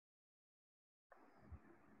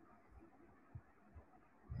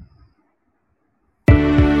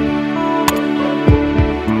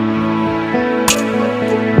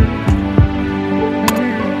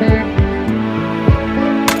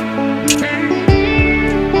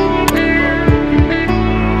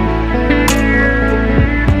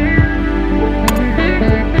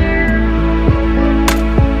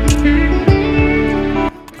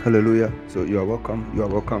So you are welcome. You are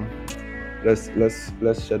welcome. Let's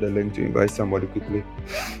share the link to invite somebody quickly.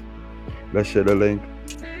 Let's share the link.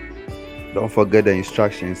 Don't forget the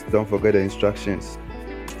instructions. Don't forget the instructions.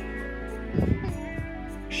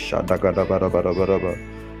 Shadagadabadabadabadaba.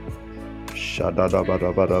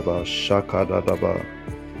 Shadadabadabadaba. Shakadadaba.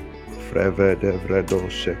 Freve de vredo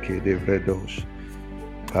sheki de vredos.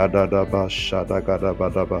 Kadadaba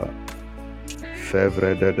shadagadabadaba.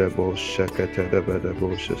 Fevre de debo shekete de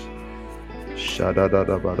bedeboshes.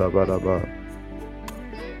 Shadadabadabadaba.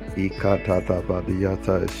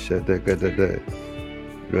 Ikatabadiyata shedegedede.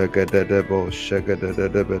 Regededebo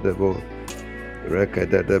shegededebedebo.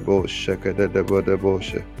 Rekededebo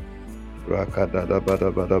shegededebedeboshe.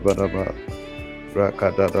 Rakadadabadabadabadaba.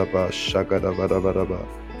 Rakadadaba shagadabadabadaba.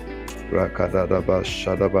 Rakadadaba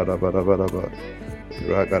shadabadabadabadaba.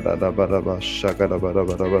 Rakadadabadaba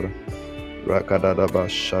shagadabadabadabada. Rakadadaba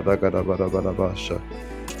shadagadabadabadabasha.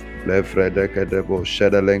 Lefredekedebo.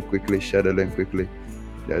 Share the link quickly. Share the link quickly.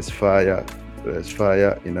 There's fire. There's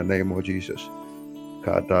fire in the name of Jesus.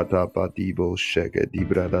 Kadadabadibo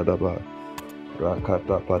shegedibradadaba.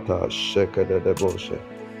 Rakatapata shekededeboshe.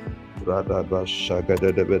 Radaba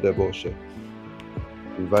shagadedebedeboshe.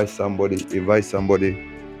 Invite somebody. Invite somebody.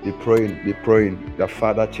 Be praying. Be praying. The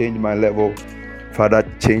Father, change my level. Father,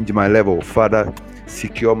 change my level. Father,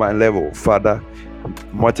 secure my level. Father,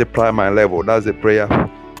 multiply my level. That's the prayer.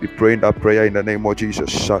 Be praying that prayer in the name of Jesus.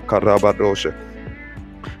 Shakarabadoshe.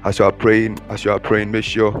 As you are praying,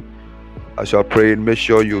 make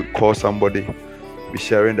sure you call somebody. Be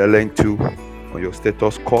sharing the link too on your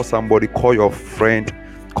status. Call somebody, call your friend,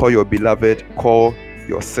 call your beloved, call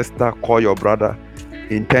your sister, call your brother.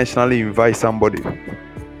 Intentionally invite somebody.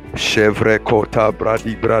 Chevre kota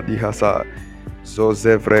bradi hasa.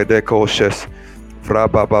 Zozevre de koshes.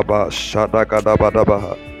 Vrababa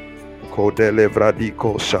shadagadabadabaha. Kodele vradi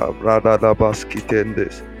kosha. Bradadabas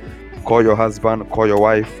kitendes. Call your husband, call your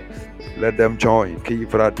wife. Let them join.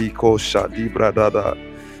 Kivradi kosha di bradada.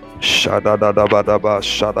 Shadadadabadaba,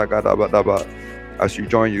 shadagadabadaba. As you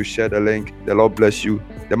join, you share the link. The Lord bless you.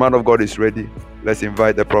 The man of God is ready. Let's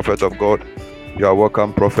invite the prophet of God. You are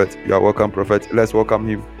welcome, prophet. You are welcome, prophet. Let's welcome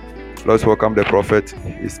him. Let's welcome the prophet.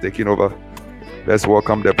 He's taking over. Let's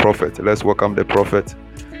welcome the prophet. Let's welcome the prophet.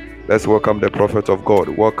 Let's welcome the prophet of God.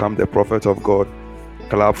 Welcome the prophet of God.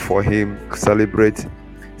 Clap for him. Celebrate.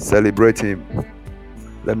 Celebrate him.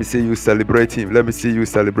 Let me see you celebrate him. Let me see you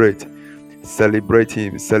celebrate. Celebrate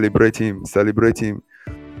him. Celebrate him. Celebrate him.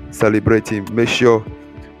 Celebrate him. Make sure,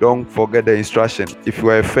 don't forget the instruction. If you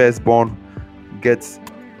are a firstborn, get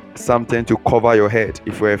something to cover your head.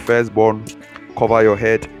 If you are a firstborn, cover your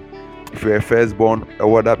head. If you are a firstborn,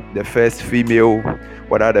 or whether the first female,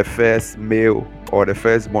 whether the first male, or the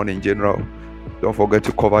firstborn in general, don't forget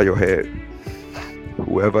to cover your head.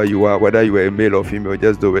 Whoever you are, whether you are a male or female,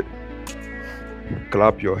 just do it.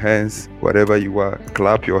 Clap your hands, wherever you are.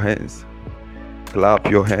 Clap your hands. Clap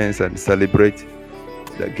your hands and celebrate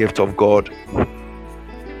the gift of God.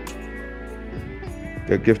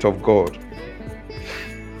 The gift of God.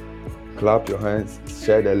 Clap your hands.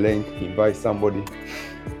 Share the link. Invite somebody.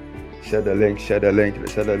 Share the link. Share the link.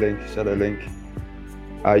 Share the link. Share the link.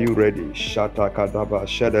 Are you ready? Shatakadaba.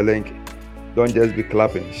 Share the link. Don't just be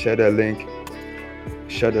clapping. Share the link.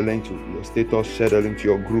 Share the link to your status. Share the link to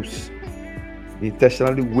your groups.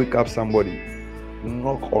 Intentionally wake up somebody.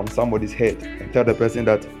 Knock on somebody's head and tell the person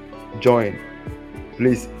that join.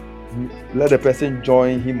 Please let the person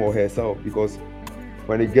join him or herself, because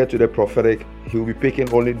when they get to the prophetic, he'll be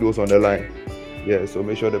picking only those on the line. Yeah, so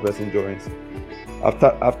make sure the person joins.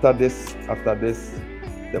 After this,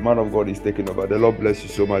 the man of God is taking over. The Lord bless you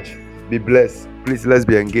so much. Be blessed. Please, let's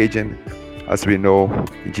be engaging as we know.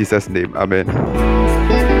 In Jesus' name, amen.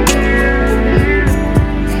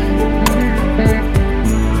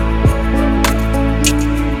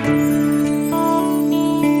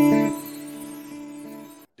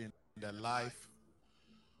 Life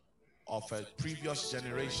of a previous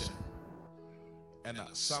generation, and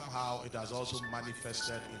somehow it has also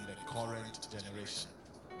manifested in the current generation.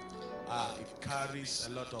 It carries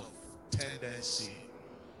a lot of tendency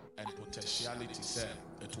and potentiality, said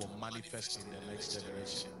it will manifest in the next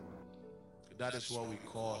generation. That is what we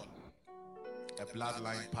call a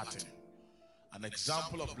bloodline pattern. An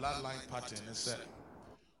example of bloodline pattern is that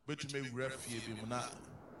between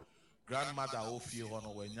grandmother ofie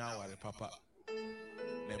hono wenya ware papa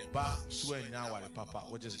neba so enya ware papa,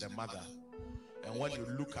 which is the mother, and when you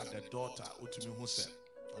look at the daughter utumi hu se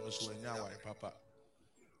ono so wenya ware papa.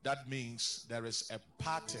 That means there is a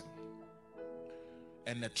pattern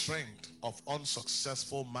and a trend of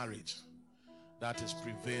unsuccessful marriage that is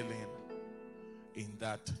prevailing in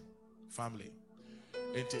that family.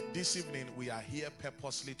 And this evening, we are here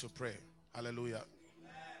purposely to pray. Hallelujah.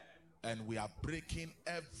 And we are breaking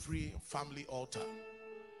every family altar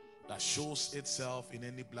that shows itself in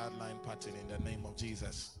any bloodline pattern in the name of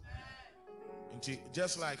Jesus. And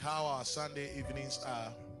just like how our Sunday evenings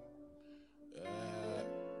are,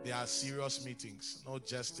 they are serious meetings. No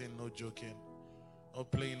jesting, no joking, no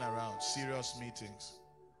playing around. Serious meetings.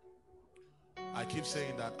 I keep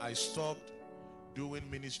saying that I stopped doing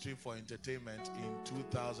ministry for entertainment in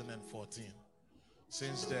 2014.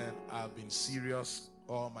 Since then, I've been serious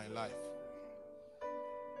all my life.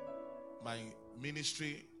 My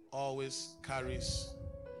ministry always carries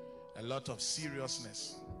a lot of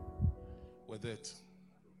seriousness with it.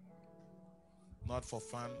 Not for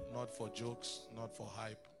fun, not for jokes, not for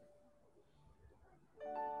hype.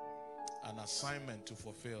 An assignment to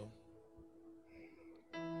fulfill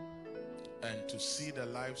and to see the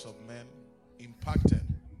lives of men impacted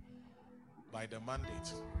by the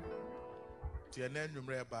mandate.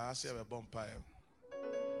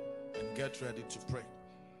 And get ready to pray.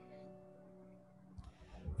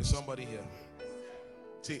 Is somebody here?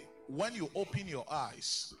 See, when you open your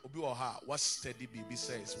eyes, what Steady BB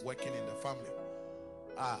says, working in the family.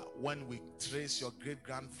 When we trace your great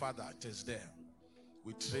grandfather, it is there.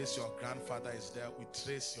 We trace your grandfather is there. We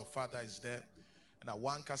trace your father is there. And at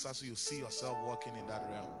one case, so you see yourself walking in that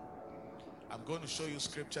realm. I'm going to show you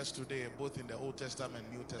scriptures today, both in the Old Testament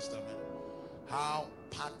and New Testament, how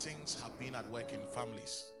patterns have been at work in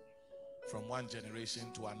families from one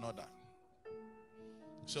generation to another.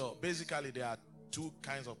 So basically, there are two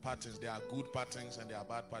kinds of patterns. There are good patterns and there are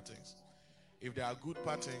bad patterns. If there are good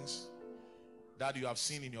patterns that you have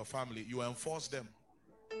seen in your family, you enforce them.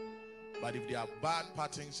 But if there are bad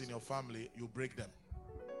patterns in your family, you break them.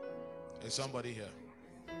 Is somebody here?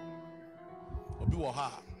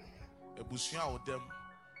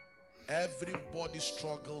 Everybody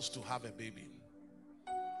struggles to have a baby.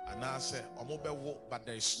 And I say, but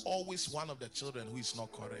there is always one of the children who is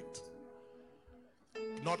not correct.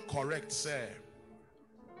 Not correct, sir.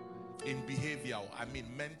 In behavior, I mean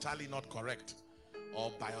mentally not correct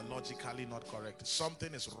or biologically not correct.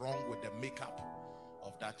 Something is wrong with the makeup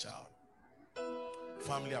of that child.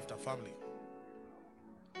 Family after family.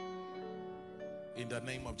 In the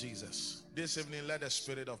name of Jesus. This evening, let the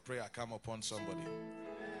spirit of prayer come upon somebody.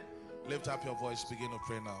 Lift up your voice, begin to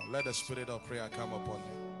pray now. Let the spirit of prayer come upon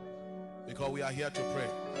you. Because we are here to pray.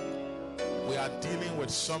 We are dealing with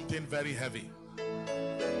something very heavy.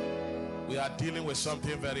 We are dealing with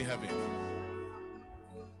something very heavy.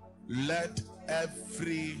 Let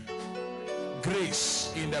every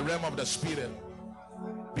grace in the realm of the spirit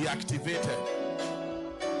be activated.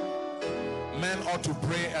 Men ought to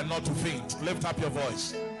pray and not to faint. Lift up your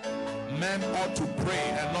voice. Men ought to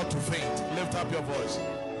pray and not to faint. Lift up your voice.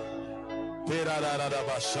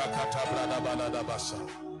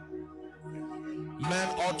 Men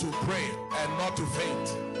ought to pray and not to faint.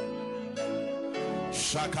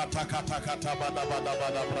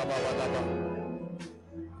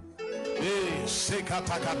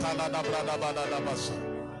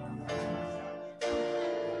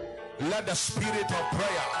 Let the spirit of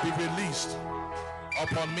prayer be released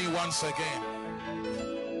upon me once again.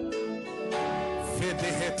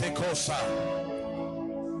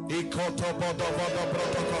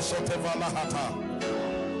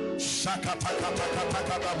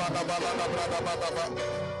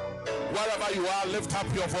 Wherever you are, lift up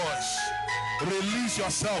your voice. Release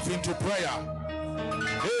yourself into prayer.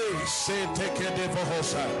 Hey, say take a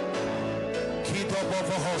devohosa. Kido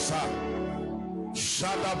bovohosa.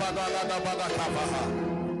 Shada badala da badakabaha.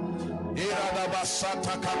 Irada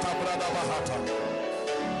basata katabrada bahata.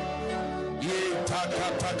 Ye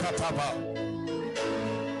takata kataba.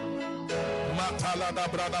 Matala da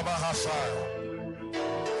brada bahasa.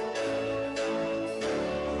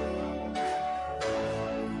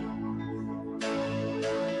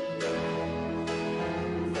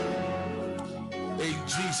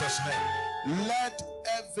 Jesus' name. Let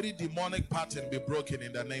every demonic pattern be broken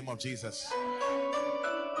in the name of Jesus.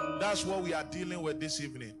 That's what we are dealing with this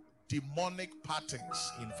evening. Demonic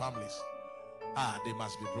patterns in families. They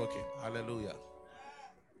must be broken. Hallelujah.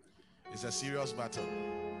 It's a serious battle.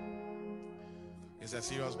 It's a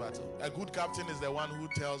serious battle. A good captain is the one who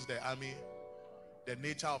tells the army the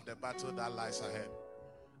nature of the battle that lies ahead.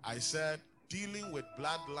 I said dealing with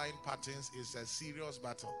bloodline patterns is a serious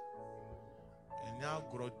battle.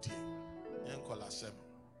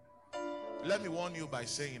 Let me warn you by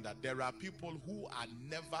saying that there are people who are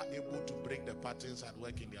never able to break the patterns at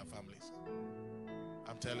work in their families.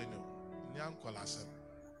 I'm telling you.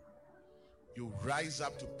 You rise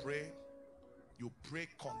up to pray. You pray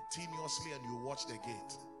continuously and you watch the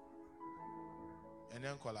gate. And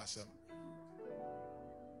then call us.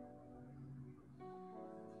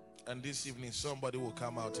 And this evening, somebody will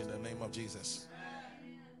come out in the name of Jesus.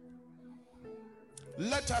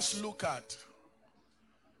 Let us look at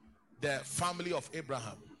the family of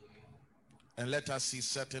Abraham. And let us see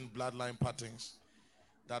certain bloodline patterns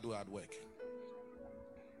that were at work.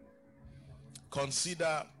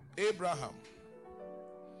 Consider Abraham.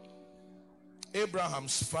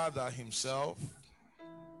 Abraham's father himself,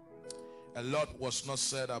 a lot was not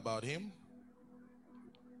said about him.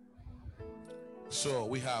 So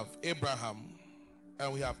we have Abraham,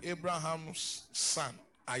 and we have Abraham's son,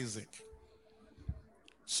 Isaac.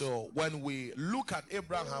 So when we look at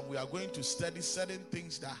Abraham, we are going to study certain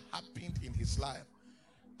things that happened in his life.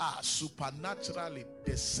 Supernaturally,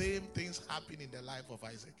 the same things happen in the life of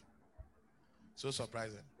Isaac. So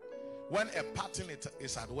surprising. When a pattern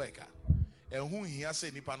is at work, and who here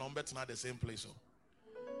say nipa number not the same place.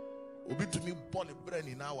 Obi to me born a brain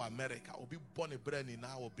in our America, obi born a brain in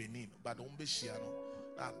our Benin, but don't be shiano.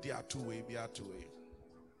 They are two-way, be a two-way.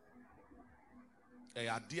 A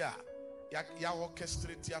idea, ya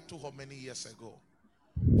orchestrate ya to how many years ago.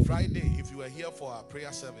 Friday, if you were here for our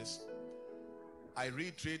prayer service, I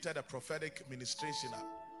reiterated a prophetic ministration.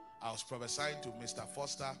 I was prophesying to Mr.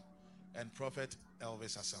 Foster and Prophet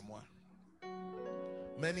Elvis Asamoah.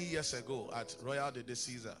 Many years ago at Royal de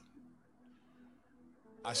Caesar,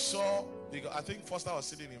 I saw, because I think Foster was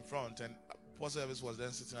sitting in front and Apostle Elvis was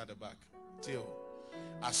then sitting at the back. Till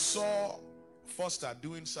I saw Foster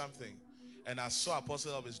doing something and I saw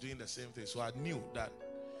Apostle Elvis doing the same thing. So I knew that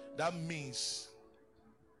means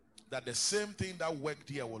that the same thing that worked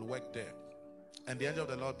here will work there. And the angel of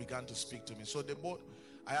the Lord began to speak to me. So they both,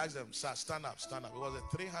 I asked them, sir, stand up, stand up. It was a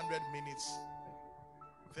 300 minutes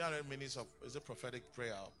of, is it prophetic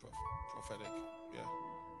prayer or prophetic? Yeah.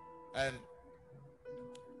 And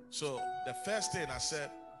so the first thing I said,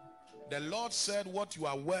 the Lord said what you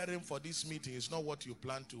are wearing for this meeting is not what you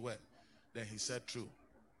plan to wear. Then he said true.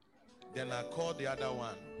 Then I called the other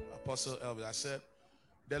one, Apostle Elvis. I said,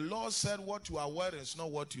 the Lord said what you are wearing is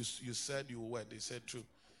not what you said you wear. They said true.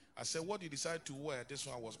 I said, what you decided to wear, this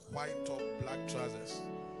one was white top, black trousers.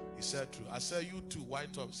 He said true. I said, you too,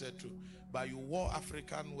 white top. He said true. But you wore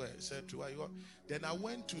African wear. He said true. Then I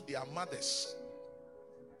went to their mothers.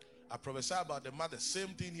 I prophesied about the mothers. Same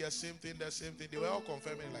thing here, same thing there, same thing. They were all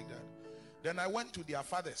confirming like that. Then I went to their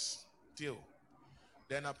fathers. Till.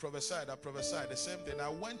 Then I prophesied the same thing. I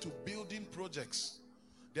went to building projects.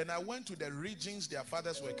 Then I went to the regions their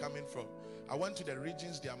fathers were coming from. I went to the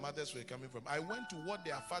regions their mothers were coming from. I went to what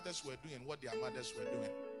their fathers were doing, what their mothers were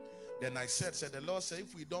doing. Then I said, the Lord said,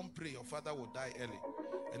 if we don't pray, your father will die early.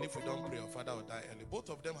 And if we don't pray, your father will die early. Both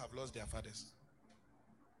of them have lost their fathers.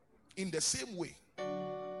 In the same way,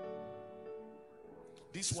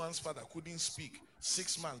 this one's father couldn't speak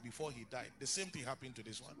 6 months before he died. The same thing happened to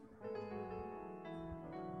this one.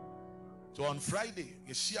 So on Friday,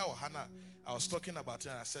 Yeshua or Hannah, I was talking about it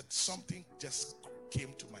and I said, something just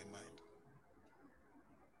came to my mind.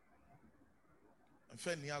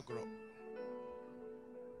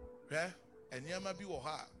 And you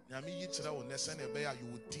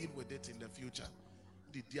will deal with it in the future.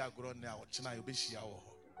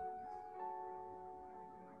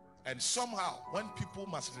 And somehow, when people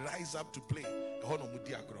must rise up to play,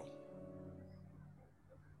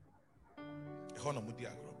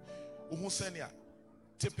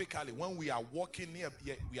 typically, when we are walking near,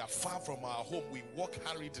 we are far from our home, we walk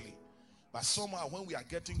hurriedly. But somehow, when we are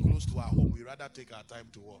getting close to our home, we rather take our time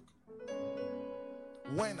to walk.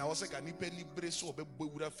 When I was like,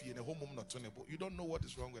 you don't know what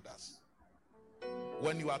is wrong with us.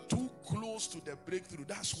 When you are too close to the breakthrough,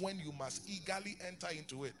 that's when you must eagerly enter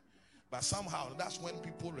into it. But somehow, that's when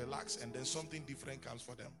people relax and then something different comes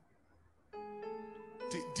for them.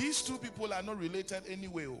 These two people are not related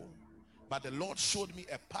anyway. But the Lord showed me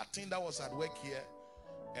a pattern that was at work here,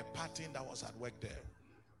 a pattern that was at work there.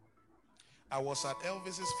 I was at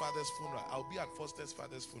Elvis's father's funeral. I'll be at Foster's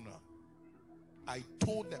father's funeral. I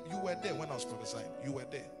told them, you were there when I was prophesying. You were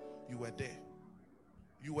there. You were there.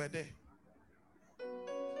 You were there.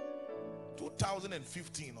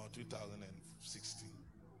 2015 or 2016.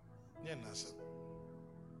 Yeah, Nasa.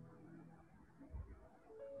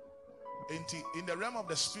 In the realm of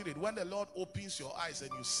the spirit, when the Lord opens your eyes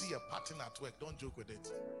and you see a pattern at work, don't joke with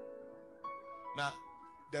it. Now,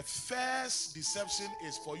 the first deception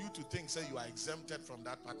is for you to think, say, you are exempted from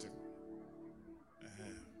that pattern.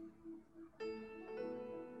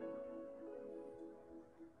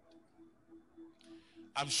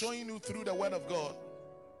 I'm showing you through the word of God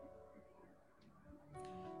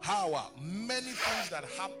how hour, many things that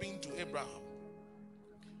happened to Abraham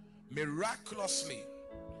miraculously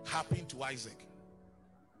happened to Isaac.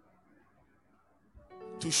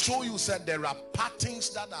 To show you that there are patterns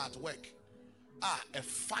that are at work. A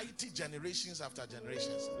fighting generations after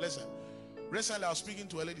generations. Listen, recently I was speaking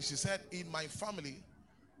to a lady. She said, in my family,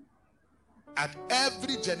 at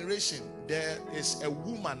every generation, there is a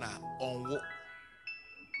woman on war.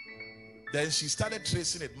 Then she started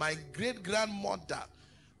tracing it. My great-grandmother,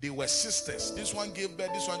 they were sisters. This one gave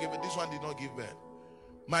birth, this one gave birth, this one did not give birth.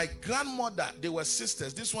 My grandmother, they were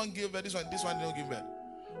sisters. This one gave birth, this one did not give birth.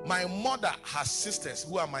 My mother has sisters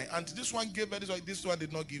who are my auntie. This one gave birth, this one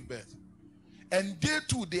did not give birth. And they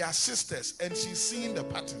too, they are sisters. And she's seeing the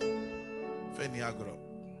pattern. Feniagro.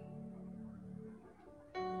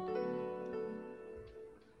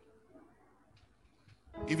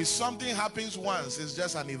 If something happens once, it's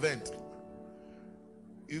just an event.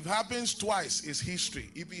 If it happens twice, it's history.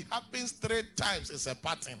 If it happens 3 times, it's a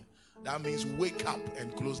pattern. That means wake up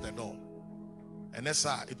and close the door. And that's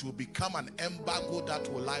how it will become an embargo that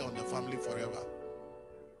will lie on the family forever.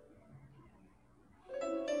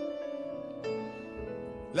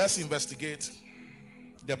 Let's investigate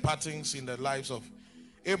the patterns in the lives of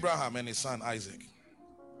Abraham and his son Isaac.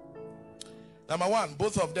 Number one,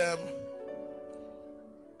 both of them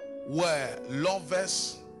were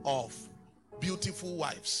lovers of beautiful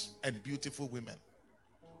wives and beautiful women.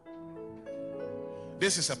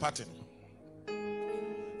 This is a pattern.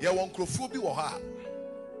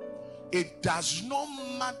 It does not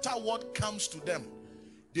matter what comes to them,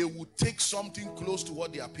 they will take something close to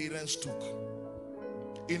what their parents took.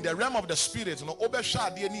 In the realm of the spirit,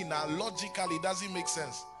 logically it doesn't make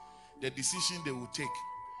sense, the decision they will take.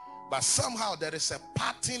 But somehow there is a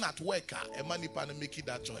pattern at work, a man is making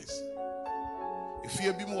that choice. If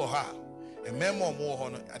you be more hard, a memo more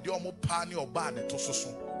honor, a deal more panny or ban it to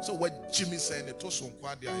so what Jimmy said, it was so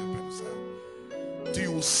quite do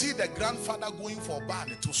you see the grandfather going for a ban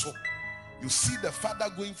it so? You see the father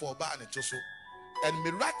going for a ban it so? And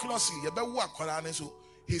miraculously,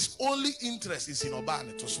 his only interest is in a ban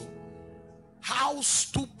it so. How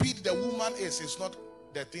stupid the woman is not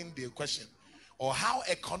the thing they question. Or how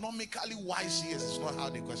economically wise she is not how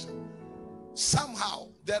they question. Somehow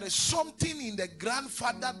there is something in the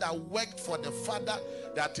grandfather that worked for the father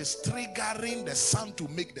that is triggering the son to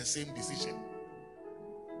make the same decision.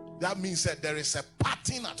 That means that there is a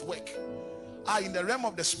pattern at work. In the realm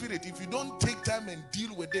of the spirit, if you don't take time and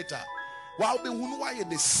deal with data,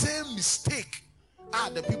 the same mistake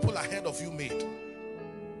the people ahead of you made.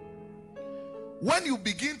 When you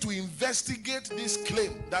begin to investigate this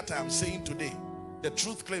claim that I am saying today, the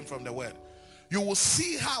truth claim from the word, you will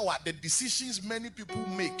see how the decisions many people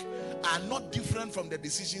make are not different from the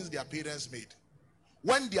decisions their parents made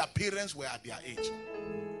when their parents were at their age.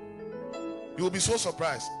 You will be so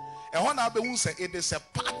surprised. And it is a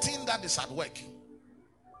pattern that is at work.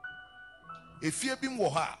 If you be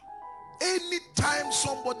anytime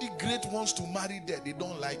somebody great wants to marry there, they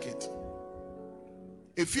don't like it.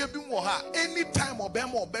 If you be anytime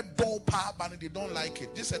they don't like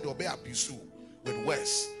it. They said they'll be abused with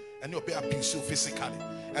words. And you'll be abused physically.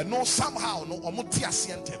 And no, somehow,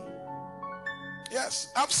 yes,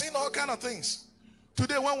 I've seen all kind of things.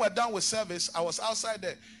 Today, when we're done with service, I was outside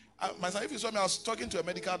there. Myself, if you saw me, I was talking to a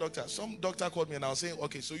medical doctor. Some doctor called me and I was saying,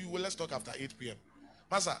 okay, so let's talk after 8 p.m.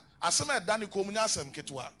 Master,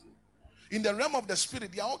 in the realm of the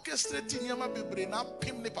spirit, they are orchestrating yama bibrina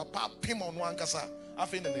pim ne papa pim on one kasa. I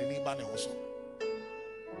think in the bane also.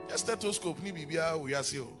 A stethoscope ni bibia we are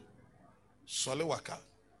see. Solewaka.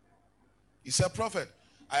 He said, prophet,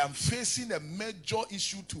 I am facing a major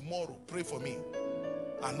issue tomorrow. Pray for me.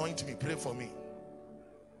 Anoint me. Pray for me.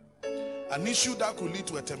 An issue that could lead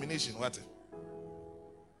to a termination. What?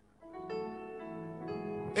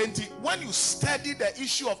 And when you study the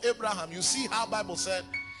issue of Abraham, you see how Bible said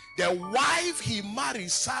the wife he married,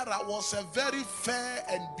 Sarah, was a very fair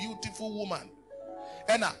and beautiful woman.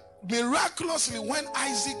 And miraculously, when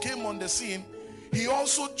Isaac came on the scene, he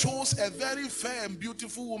also chose a very fair and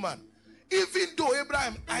beautiful woman. Even though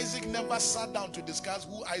Isaac never sat down to discuss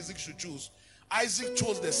who Isaac should choose, Isaac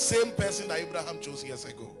chose the same person that Abraham chose years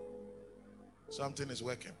ago. Something is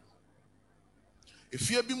working. If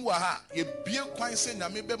you be mwaha, you be a quite say na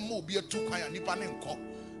maybe more be a 2 quite nipa nenko.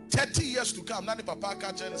 30 years to come, Nani Papa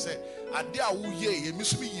catch and say, Adia wu ye, you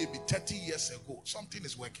miss me ye be 30 years ago. Something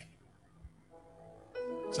is working.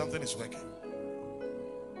 Something is working.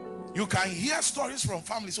 You can hear stories from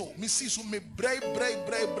families. Oh, Missy, so me brave,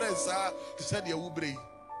 sir. He said, "You will brave."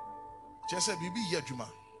 Just said, "Bibi yejuma,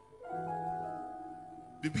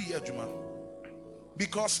 bibi yejuma,"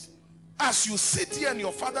 because As you sit here and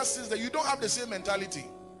your father sits there, you don't have the same mentality.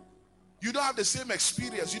 You don't have the same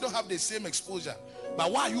experience. You don't have the same exposure.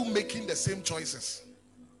 But why are you making the same choices?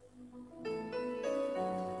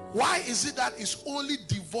 Why is it that it's only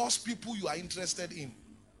divorced people you are interested in?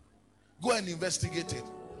 Go and investigate it.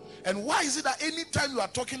 And why is it that anytime you are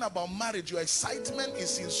talking about marriage, your excitement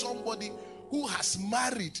is in somebody who has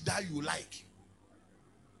married that you like?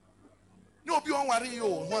 No, be on worry you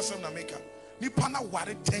once in America. Nipana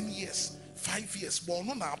worry 10 years, 5 years, but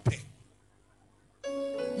no na pay.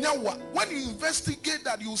 Now, when you investigate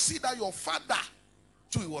that, you see that your father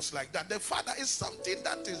too was like that. The father is something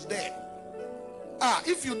that is there.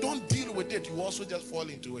 If you don't deal with it, you also just fall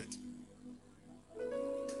into it.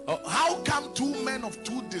 How come two men of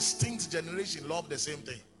two distinct generations love the same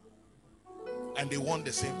thing and they want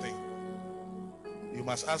the same thing? You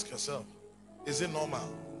must ask yourself, is it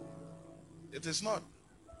normal? It is not.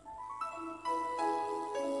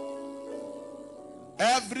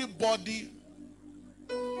 Everybody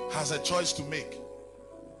has a choice to make.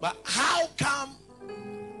 But how come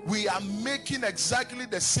we are making exactly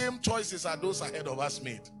the same choices as those ahead of us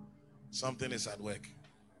made? Something is at work.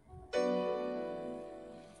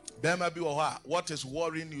 There may be what is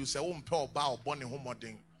worrying you. Say, born in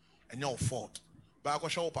homoding, and your fault. But I go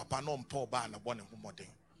show papa no poor ban a born in homoding.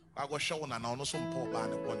 I go show na no some poor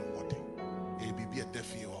ban a born in homoding. A be a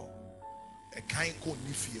deaf a kind co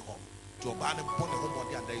nifio to a ban a born in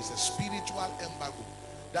homoding. And there is a spiritual embargo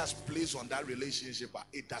that's placed on that relationship, but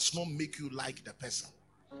it does not make you like the person.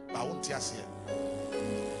 But I won't just here.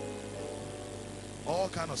 All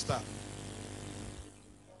kind of stuff.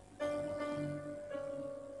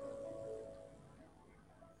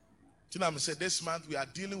 Tinam said this month we are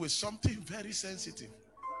dealing with something very sensitive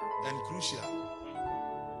and crucial.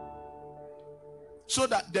 So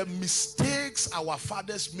that the mistakes our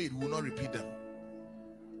fathers made, we will not repeat them.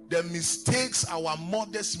 The mistakes our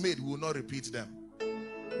mothers made, we will not repeat them.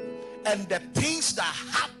 And the things that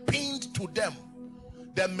happened to them,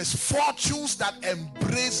 the misfortunes that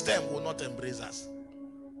embraced them, will not embrace us.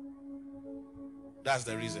 That's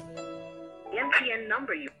the reason. The MTN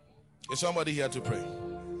number you. Is somebody here to pray?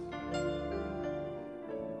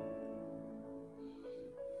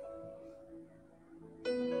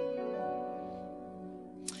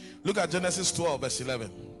 Look at Genesis 12 verse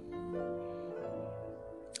 11.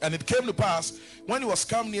 And it came to pass, when he was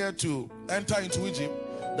come near to enter into Egypt,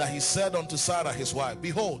 that he said unto Sarah his wife,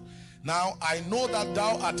 behold, now I know that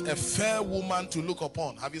thou art a fair woman to look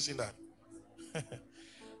upon. Have you seen that?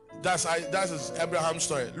 That's Abraham's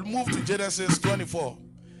story. Move to Genesis 24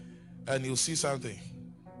 and you'll see something.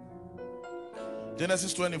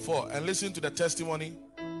 Genesis 24, and listen to the testimony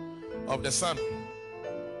of the son.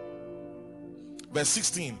 Verse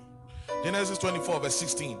 16. Genesis 24 verse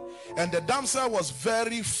 16. And the damsel was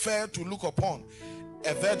very fair to look upon,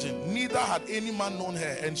 a virgin, neither had any man known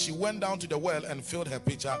her, and she went down to the well and filled her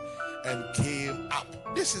pitcher and came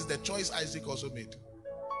up. This is the choice Isaac also made.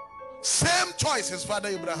 Same choice his father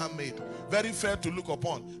Abraham made. Very fair to look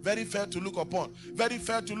upon, very fair to look upon, very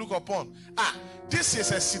fair to look upon. This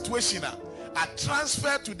is a situation, a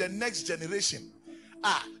transfer to the next generation.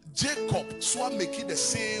 Jacob saw making the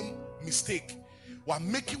same mistake.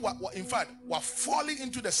 In fact, we're falling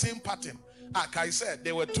into the same pattern. Like I said,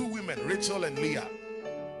 there were two women, Rachel and Leah.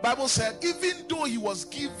 Bible said, even though he was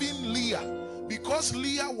giving Leah, because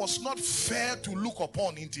Leah was not fair to look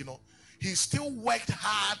upon, he still worked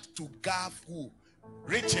hard to give who?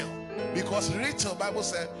 Rachel. Because Rachel, Bible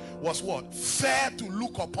said, was what? Fair to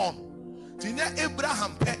look upon.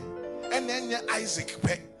 Abraham pet, and then Isaac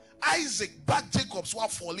pet. Isaac, but Jacob's were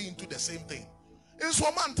falling into the same thing. It's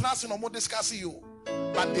one man trusting no more discussing you.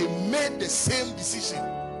 But they made the same decision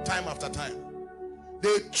time after time.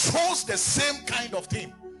 They chose the same kind of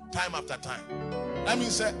thing time after time. That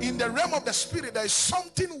means in the realm of the spirit, there is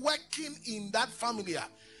something working in that family.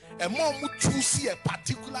 A mom would choose a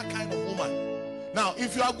particular kind of woman. Now,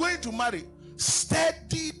 if you are going to marry,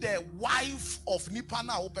 study the wife of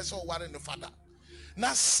Nipana or person warren the father.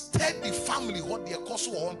 Now study family, what they are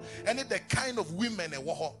on, and the kind of women they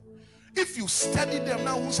were. If you study them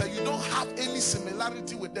now, who say you don't have any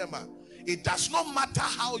similarity with them, it does not matter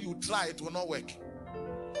how you try, it will not work.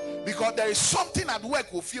 Because there is something at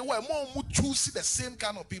work with you where more choose the same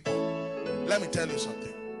kind of people. Let me tell you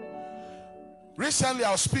something. Recently,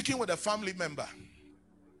 I was speaking with a family member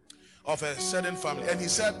of a certain family, and he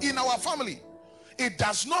said, in our family, it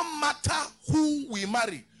does not matter who we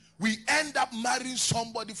marry. We end up marrying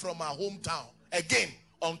somebody from our hometown, again,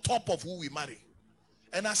 on top of who we marry.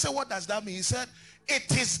 And I said, what does that mean? He said,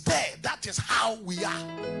 it is there. That is how we are.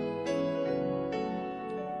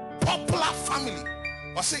 Popular family.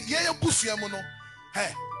 I say, yeah,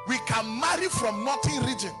 hey, we can marry from northern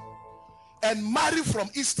region and marry from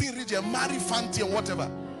eastern region, marry Fanti and whatever.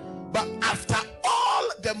 But after all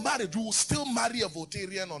the marriage, we will still marry a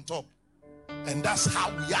Voltarian on top. And that's how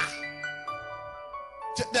we are.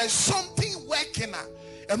 There's something working.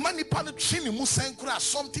 And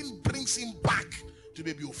something brings him back to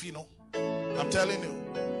baby Ofino. I'm telling you.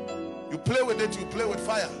 You play with it, you play with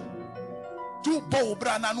fire. These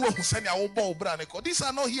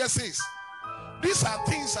are not hearsays. These are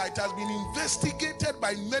things that has been investigated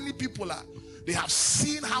by many people. They have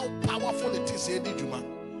seen how powerful it is.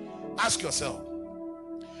 Ask yourself.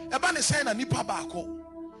 Ebani saying a nipa bako.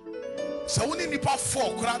 So when nipa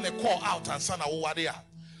 4 crown a call out and son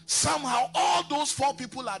somehow all those 4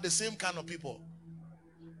 people are the same kind of people.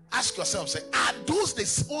 Ask yourself, say, are those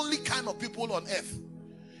the only kind of people on earth?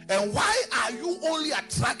 And why are you only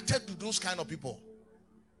attracted to those kind of people?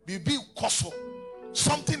 Be koso.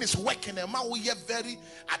 Something is working. A man will get very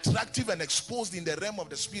attractive and exposed in the realm of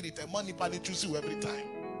the spirit. A man will choose you every time.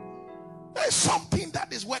 There is something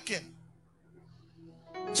that is working.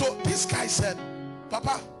 So this guy said,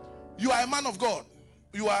 Papa, you are a man of God.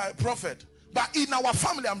 You are a prophet. But in our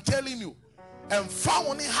family, I'm telling you, and far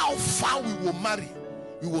only how far we will marry,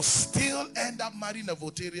 we will still end up marrying a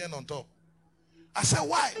Voltarian on top. I said,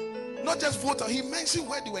 why? Not just voter. He mentioned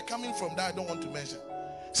where they were coming from that I don't want to mention.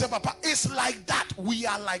 He said, Papa, it's like that. We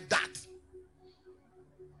are like that.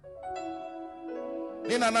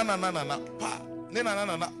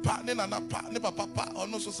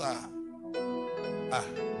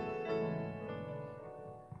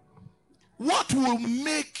 What will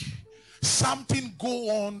make something go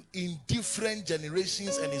on in different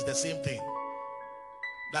generations and it's the same thing?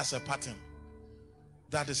 That's a pattern.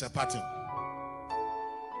 That is a pattern.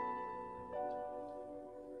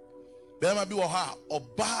 Bema bi oha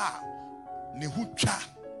oba ne hutwa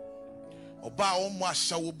oba o mo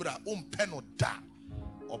ashawubra umpeno da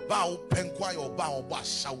oba o penkwa oba oba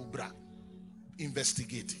ashawubra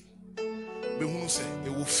investigate be hunu say e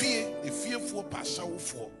wo fie e fiefo pa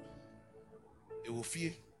ashawufo e wo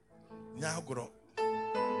fie nyagoro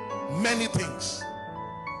many things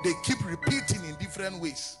they keep repeating in different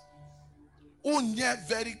ways. Onye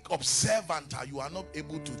very observant, you are not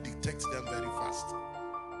able to detect them very fast.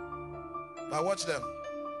 But watch them.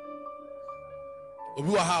 Obi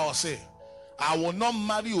wa ha say, I will not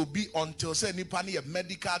marry Obi until say nipani a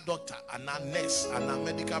medical doctor and a nurse and a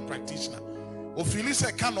medical practitioner. Ofili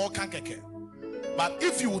say can or can keke. But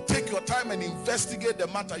if you will take your time and investigate the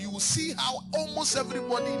matter, you will see how almost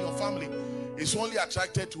everybody in your family is only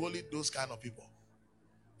attracted to only those kind of people.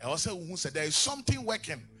 And also who said there is something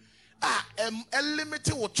working.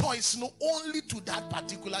 Limiting your choice not only to that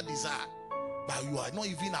particular desire, but you are not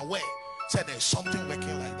even aware. Said there's something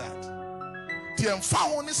working like that.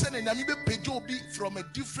 From a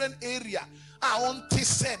different area. I want to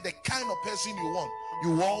say the kind of person you want.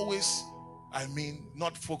 You always,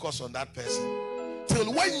 not focus on that person.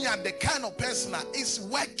 Till when you are the kind of person that is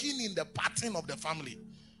working in the pattern of the family.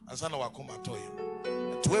 And son of come and tell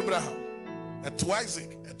you. To Abraham, and to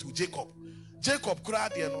Isaac, and to Jacob. Jacob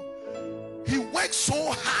cried, he worked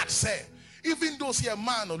so hard, say, even though he a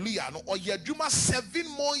man or Leah or Yaduma 7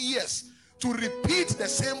 more years to repeat the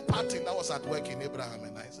same pattern that was at work in Abraham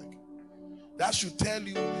and Isaac. That should tell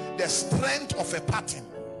you the strength of a pattern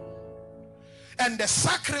and the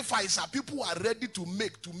sacrifice that people are ready to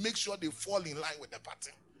make sure they fall in line with the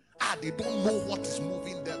pattern. They don't know what is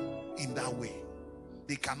moving them in that way.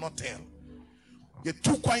 They cannot tell. The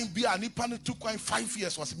 5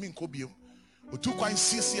 years was me in Kobium.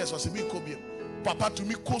 6 years was me in Kobium. Papa to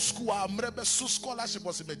me co school, I'm rebel so scholarship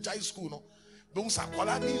was in a high school. No, the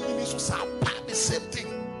same thing.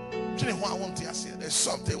 There's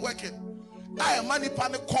something working. I am money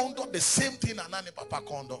pan condo, the same thing and nani papa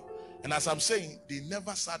condo. And as I'm saying, they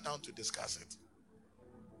never sat down to discuss it.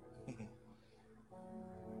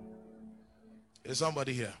 Is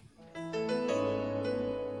somebody here?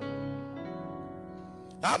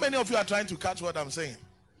 How many of you are trying to catch what I'm saying?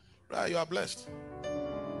 Right, you are blessed.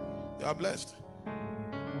 You are blessed.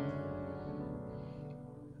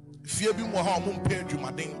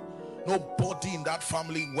 Nobody in that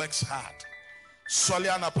family works hard.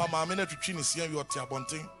 Soliana Pama minute to chin is here, you are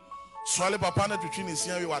Tiabonting. Swale Papa to chin is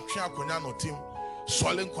here, you are Chiaconano team.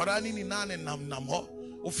 Swallowing Korani Nan and Nam Namo,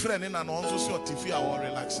 or friend and also see what if you are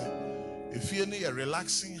relaxing. If you need a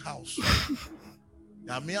relaxing house,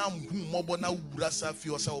 nothing you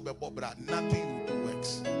do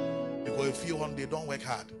works. Because if you want, they don't work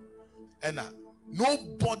hard. And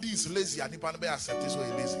nobody is lazy. And if anybody accepts this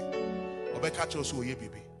way lazy,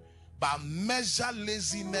 but measure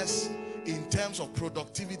laziness in terms of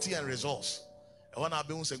productivity and results. And when I've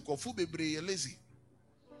been saying, "Kofu bebre lazy,"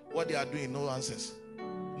 what they are doing, no answers,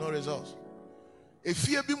 no results. If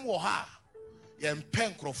you be more hard, you're in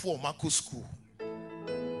pen for Marco school.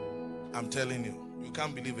 I'm telling you, you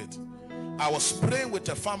can't believe it. I was praying with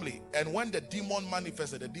a family, and when the demon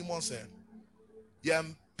manifested, the demon said, "You're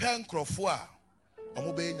pen crofua,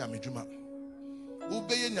 omube nyamijuma,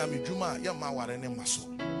 ube nyamijuma, yama warene maso.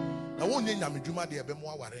 I won't nyamijuma de ebe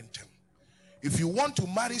mo warentem." If you want to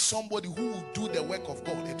marry somebody who will do the work of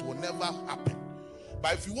God, it will never happen.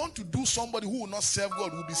 But if you want to do somebody who will not serve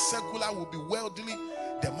God, will be secular, will be worldly,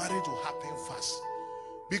 the marriage will happen fast.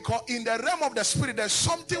 Because in the realm of the spirit, there's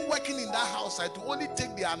something working in that house. It will only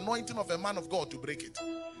take the anointing of a man of God to break it.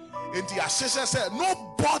 And the assessor said,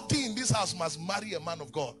 nobody in this house must marry a man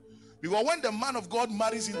of God. Because when the man of God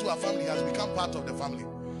marries into a family, he has become part of the family.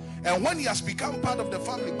 And when he has become part of the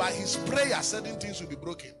family, by his prayer, certain things will be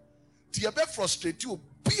broken. To frustrate you,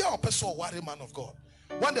 be a person or worry man of God.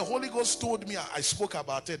 When the Holy Ghost told me, I spoke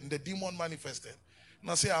about it, and the demon manifested.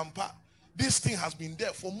 And I say, this thing has been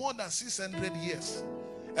there for more than 600 years.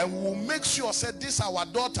 And we will make sure, said this, our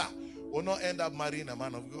daughter will not end up marrying a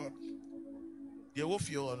man of God. You will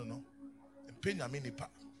feel, I don't know. We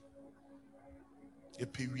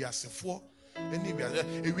are four.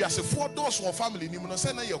 We are four doors for family.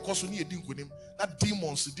 That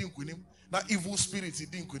demons didn't with him. That evil spirits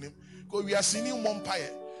didn't with him. Because we are seeing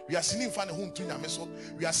vampire. We are seeing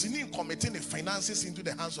we are seeing committing the finances into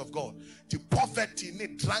the hands of God. The poverty, the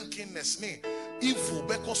drunkenness, evil,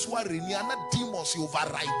 because we are demons you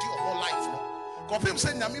override your whole life. Because people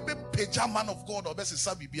say, man of God or best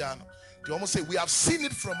they almost say we have seen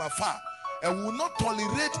it from afar and we will not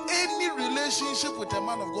tolerate any relationship with a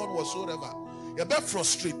man of God whatsoever. You better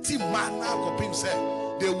frustrate man now.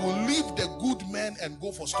 They will leave the good men and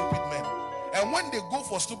go for stupid men. And when they go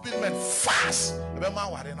for stupid men fast,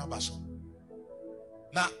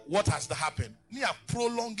 now what has to happen? Near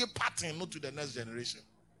prolong a pattern not to the next generation.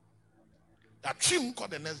 That trim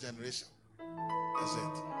called the next generation. That's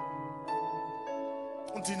it.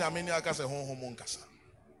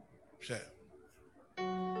 Share.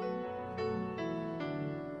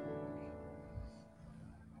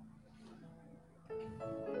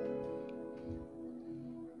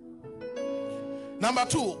 Number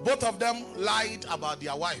two, both of them lied about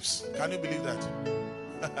their wives. Can you believe that?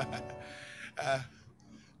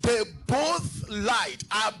 They both lied.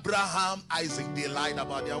 Abraham, Isaac, they lied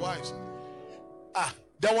about their wives.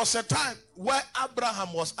 There was a time where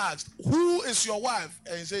Abraham was asked, "Who is your wife?"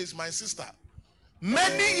 And he says, "My sister."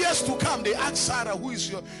 Many years to come, they asked Sarah,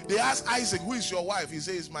 they asked Isaac, "Who is your wife?" He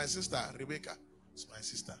says, "My sister, Rebecca." It's my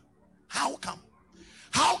sister. How come?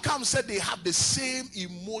 How come said they have the same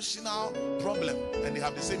emotional problem and they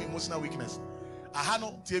have the same emotional weakness?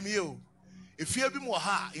 Ahano, Temio. If you be more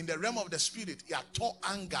in the realm of the spirit, you are taught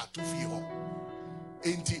anger to feel.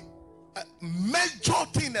 In the major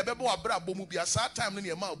thing the Bible abrabomu be a sad time in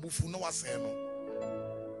your mouth bufu no was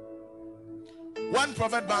One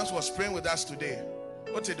Prophet Banks was praying with us today.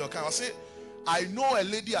 What did I say? I know a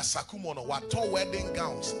lady at Sakumono who tore wedding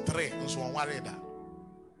gowns 3 and so on wareda.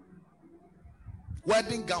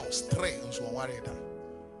 Wedding gowns 3 and so on wareda.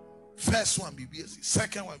 First one BBS,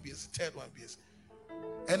 second one BBS, third one BBS.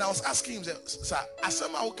 And I was asking him, sir,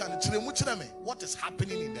 what is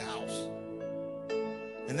happening in the house?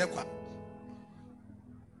 And then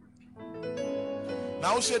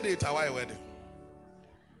now she date our wedding.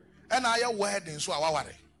 And I have wedding, so I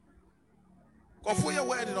worry. Because for your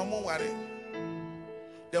wedding, no more worry.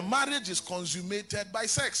 The marriage is consummated by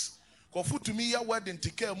sex. Because to me, your wedding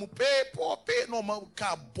ticket, mu pay no more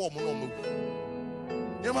car bomb no more.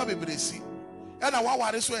 You might be busy. And I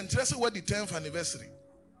worry so interested with the 10th anniversary.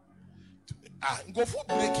 Go for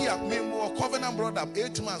breaking up me more covenant brought up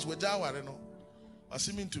 8 months with our no.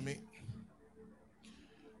 Assuming to me.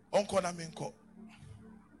 Uncle Namenko.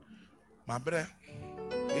 My brother,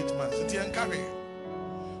 8 months. It's the carry.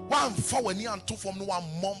 One for when you and two from one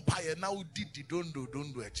mumpire now did the don't do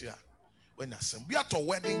it here. When I said we are to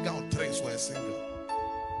wedding gown 3 were single.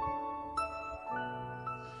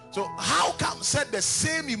 So how come said the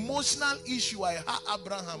same emotional issue I had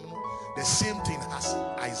Abraham, the same thing as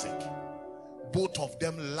Isaac? Both of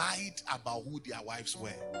them lied about who their wives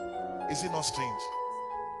were. Is it not strange?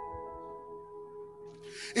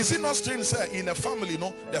 Is it not strange, sir? In a family,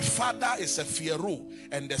 the father is a Pharaoh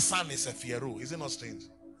and the son is a Pharaoh. Is it not strange?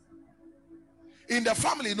 In the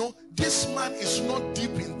family, this man is not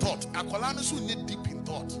deep in thought. Akolamis will need deep in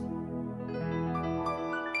thought.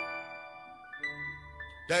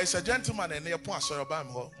 There is a gentleman in Nepal,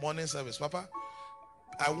 morning service. Papa,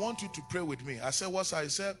 I want you to pray with me. I said, what's I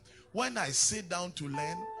said? When I sit down to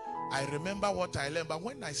learn, I remember what I learned. But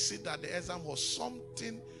when I sit at the exam hall,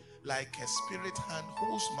 something like a spirit hand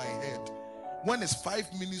holds my head. When it's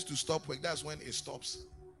 5 minutes to stop work, that's when it stops.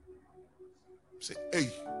 Say, hey,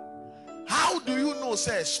 how do you know,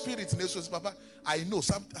 say, spirit in Jesus, Papa? I know.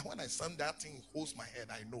 When I stand, that thing holds my head.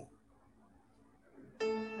 I know.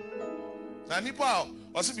 Na nipa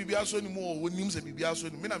o se bibia so ni mo o nim se bibia so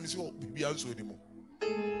ni me na me se o bibia so ni mo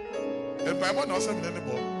e pa mo na o se me ne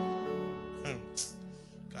bo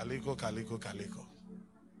kaliko.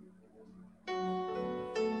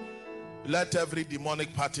 Let every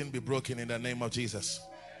demonic pattern be broken in the name of Jesus.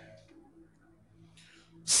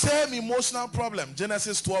 Same emotional problem.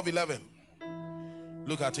 Genesis 12:11.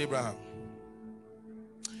 Look at Abraham.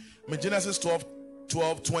 Genesis 20.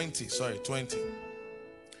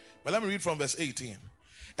 But let me read from verse 18.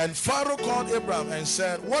 And Pharaoh called Abraham and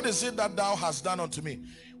said, what is it that thou hast done unto me?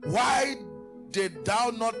 Why did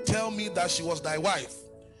thou not tell me that she was thy wife?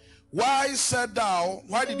 Why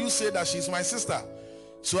did you say that she is my sister?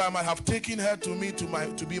 So I might have taken her to me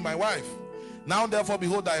to be my wife. Now therefore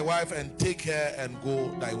behold thy wife, and take her and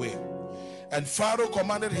go thy way. And Pharaoh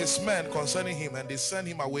commanded his men concerning him, and they sent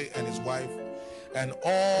him away and his wife and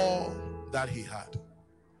all that he had.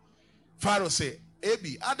 Pharaoh said,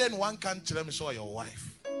 Abi, I didn't one can tell me show your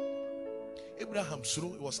wife. Abraham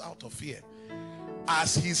slew, it was out of fear.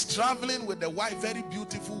 As he's traveling with the wife, very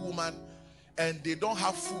beautiful woman, and they don't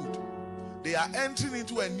have food. They are entering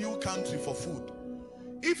into a new country for food.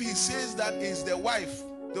 If he says that is the wife,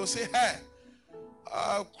 they'll say, hey,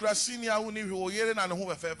 Krasinia uni yere na ho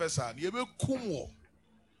fefe sa ye be kumwo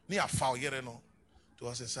ni afa yere no to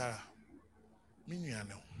was Sarah minua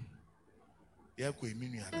no ye ko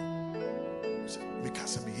minua no me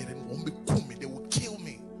kasa me yere no be kum me, they will kill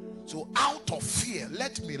me. So out of fear,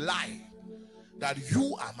 let me lie that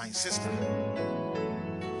you are my sister,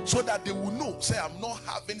 so that they will know, say I'm not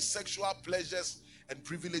having sexual pleasures and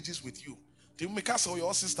privileges with you. They will make us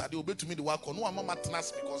your sister, they will be to me the work on no mama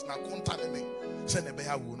trust because na contact me say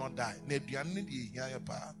nebeha will not die. Ne duane di yan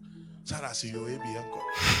pa Sarah say you be uncle.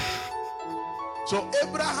 So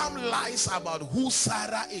Abraham lies about who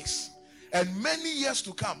Sarah is, and many years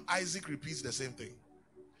to come Isaac repeats the same thing.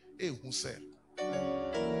 Hey, who said?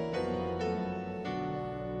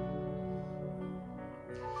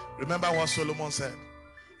 Remember what Solomon said?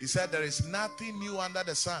 He said there is nothing new under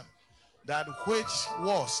the sun. That which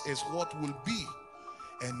was is what will be,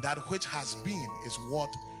 and that which has been is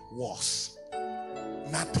what was.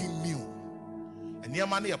 Nothing new. And here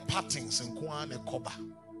many patterns in Kwan and Koba,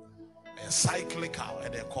 a cyclical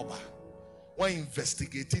and a Koba. When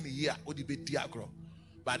investigating a year, diagro.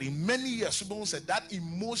 But in many years, someone said that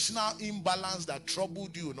emotional imbalance that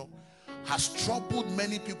troubled you, has troubled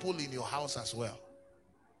many people in your house as well.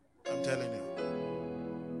 I'm telling you.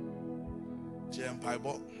 J.M.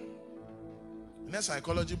 Piebald. In a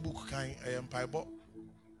psychology book, I am Piebald.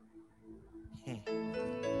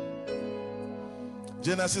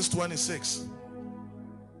 Genesis 26,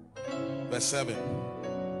 verse 7.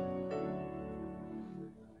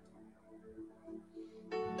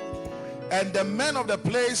 And the men of the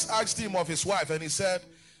place asked him of his wife, and he said,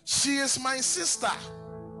 she is my sister.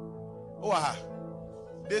 Oh,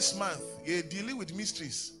 this month you're dealing with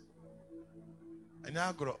mysteries. And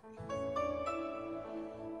now grow.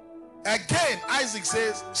 Again, Isaac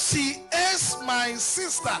says, she is my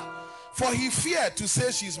sister. For he feared to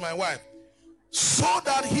say she is my wife, so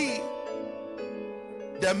that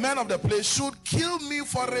the men of the place, should kill me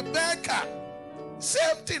for Rebecca.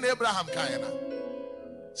 Same thing Abraham Kaina.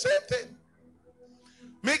 Same thing.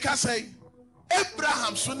 Make us say,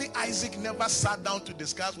 Abraham, Sunni Isaac never sat down to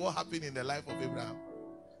discuss what happened in the life of Abraham.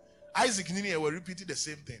 Isaac Nini were repeating the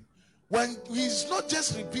same thing. When he's not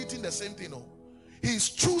just repeating the same thing, he's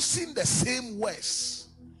choosing the same words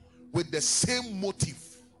with the same motive.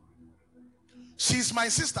 She's my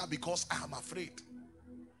sister because I am afraid.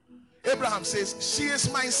 Abraham says, she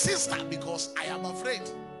is my sister because I am afraid.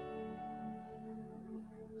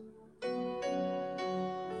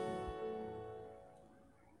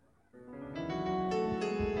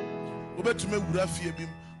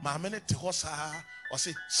 Or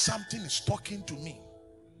say something is talking to me.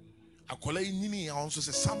 Also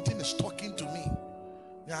say something is talking to me.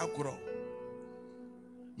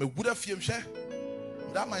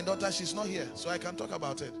 That my daughter, she's not here, so I can talk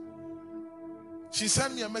about it. She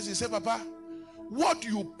sent me a message, say, Papa, what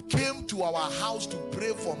you came to our house to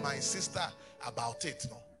pray for my sister about it,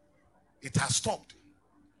 no, it has stopped.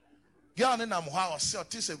 When I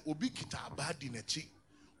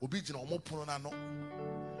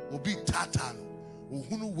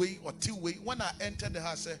entered the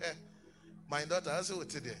house, I said, hey, my daughter, I said,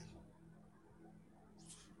 what's there?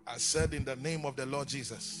 I said in the name of the Lord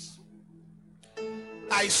Jesus,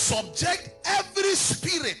 I subject every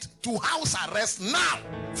spirit to house arrest now.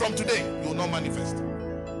 From today, you will not manifest.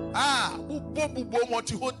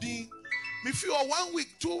 Me feel 1 week,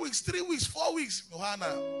 2 weeks, 3 weeks, 4 weeks.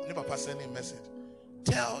 Johanna, never pass any message.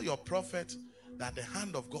 Tell your prophet that the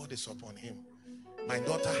hand of God is upon him. My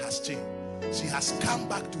daughter has changed. She has come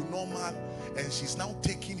back to normal and she's now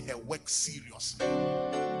taking her work seriously.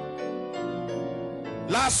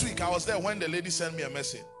 Last week I was there when the lady sent me a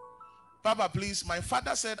message. Papa, please, my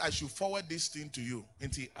father said I should forward this thing to you.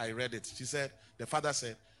 Until I read it. She said, the father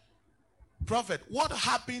said, Prophet, what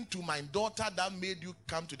happened to my daughter that made you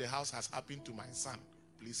come to the house has happened to my son.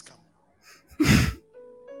 Please come.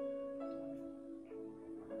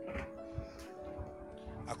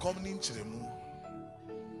 Akomni nchiremu.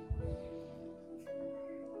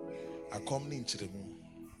 Akomni nchiremu.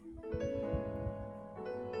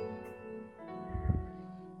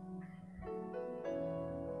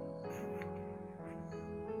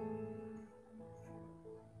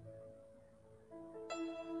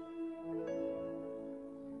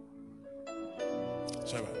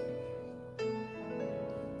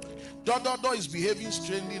 Dododo is behaving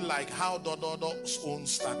strangely like how Dododo's own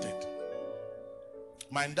started.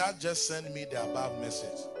 My dad just sent me the above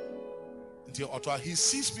message. He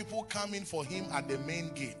sees people coming for him at the main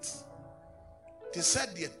gate. They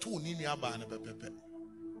said they're two Niniaba and Pepe.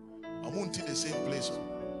 I won't the same place.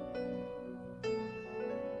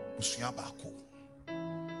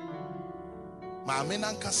 My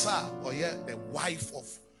Amenankasa, or yeah, the wife of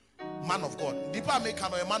man of God. Deepa make a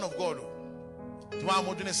man of God. Tomorrow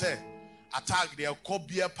Modune say, attack their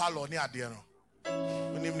Kobia Palo near Diano.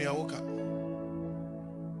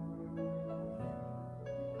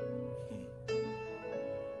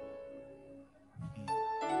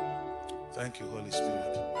 Thank you, Holy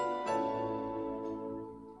Spirit.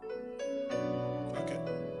 Okay.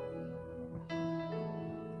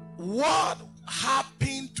 What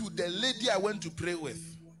happened to the lady I went to pray with?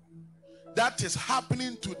 That is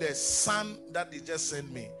happening to the son that they just sent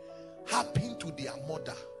me. Happened to their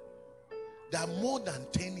mother. That more than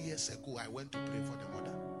 10 years ago, I went to pray for the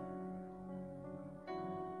mother.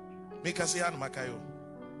 Mikasian Makayo.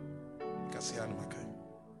 Mikasian Makayo.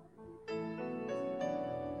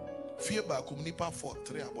 Fear back nipa for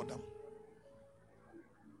 3 about them.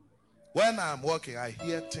 When I'm walking, I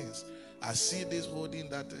hear things. I see this holding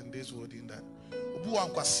that and this holding that. Obu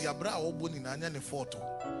ankwasi abra obu ni nanya ne photo.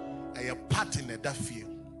 A pattern that fear.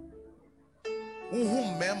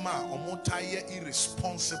 Mema omotaye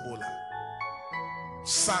irresponsible.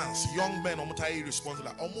 Sons, young men omotaye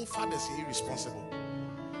irresponsible. Omo fathers irresponsible.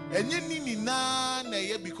 And you na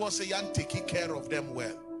because they aren't taking care of them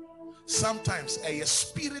well. Sometimes a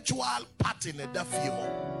spiritual pattern that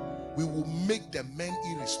fear we will make the men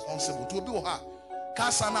irresponsible. To be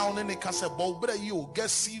Kasana only kasa but you get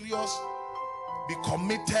serious, be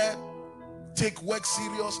committed, take work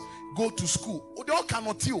serious, go to school. They all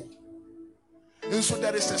cannot you. And so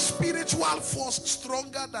there is a spiritual force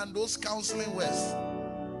stronger than those counseling words.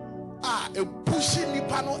 A pushing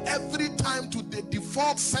Nipano every time to the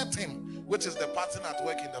default setting, which is the pattern at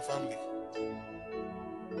work in the family.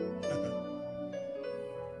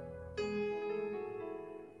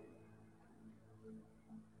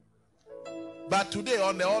 But today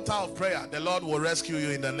on the altar of prayer, the Lord will rescue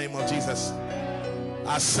you in the name of Jesus.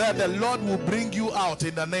 I said the Lord will bring you out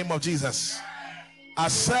in the name of Jesus. I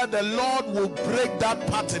said the Lord will break that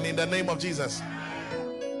pattern in the name of Jesus.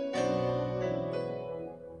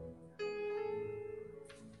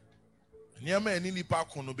 Nyama eni nipa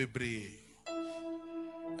kono bebre.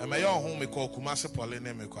 Ema yo ho me ko Kumasi Pole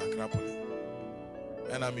na me ko Accra Pole.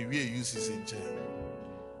 And I'm we uses in chair.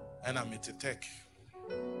 And I'm at tech.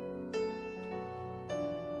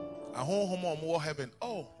 A home more heaven.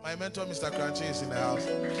 Oh, my mentor Mr. Crunchy is in the house.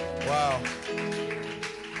 Wow.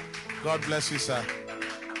 God bless you, sir.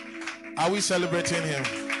 Are we celebrating him?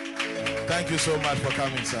 Thank you so much for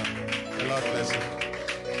coming, sir. The Lord bless you.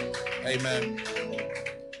 Amen.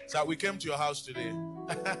 So we came to your house today.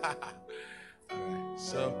 Alright,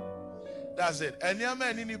 so that's it. And your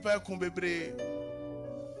man in the kumbebre.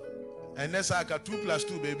 And that's like a 2 +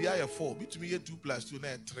 2, baby. I have 4. Between 2 + 2,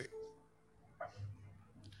 now 3.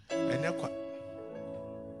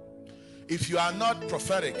 If you are not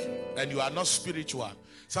prophetic and you are not spiritual,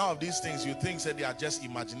 some of these things you think that they are just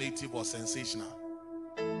imaginative or sensational.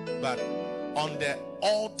 But on the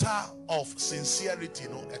altar of sincerity,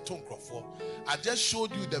 I just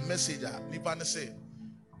showed you the message. Nipane say,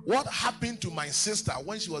 what happened to my sister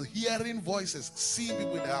when she was hearing voices, seeing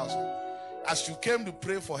people in the house? as you came to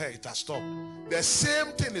pray for her, it has stopped. The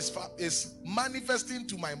same thing is manifesting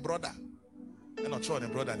to my brother. I'm not sure the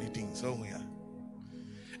brother anything. So yeah.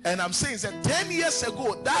 And I'm saying that 10 years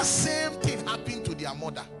ago, that same thing happened to their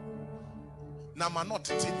mother. Now I'm not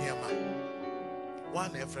sitting here, man.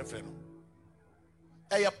 One friend.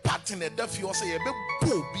 A pattern that if you say a bit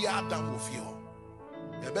be Adam with you.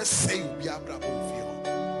 The best say you be Abraham with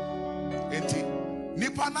you.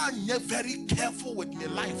 Nipana, you're very careful with your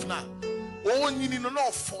life now. Oh, you need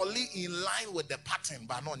not falling in line with the pattern,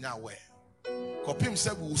 but not now where. Kopim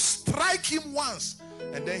said we'll strike him once,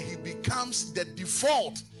 and then he becomes the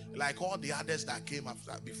default, like all the others that came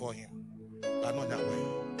after before him. But not that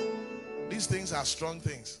way. These things are strong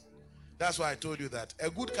things. That's why I told you that a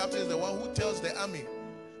good captain is the one who tells the army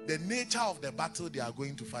the nature of the battle they are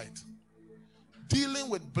going to fight. Dealing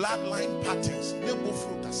with bloodline patterns, they go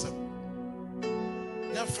through the same.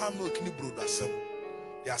 Their family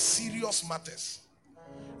they are serious matters.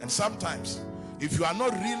 And sometimes, if you are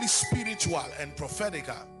not really spiritual and prophetic,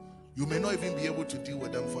 you may not even be able to deal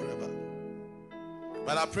with them forever.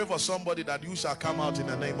 But I pray for somebody that you shall come out in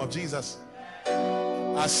the name of Jesus.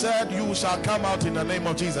 I said you shall come out in the name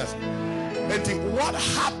of Jesus. And what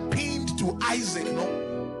happened to Isaac, no?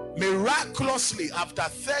 Miraculously, after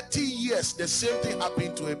 30 years, the same thing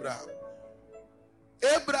happened to Abraham.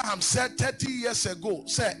 Abraham said 30 years ago,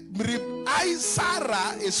 said,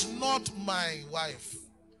 Sarah is not my wife.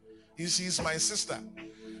 She is my sister.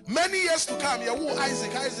 Many years to come,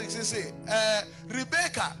 Isaac say,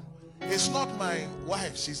 Rebecca is not my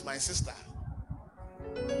wife, she's my sister.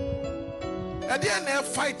 And then they're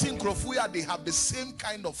fighting Krofuya, they have the same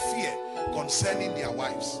kind of fear concerning their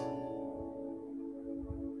wives.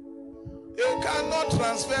 You cannot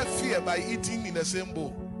transfer fear by eating in the same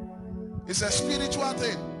bowl. It's a spiritual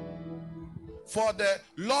thing. For the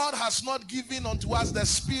Lord has not given unto us the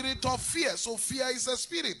spirit of fear. So fear is a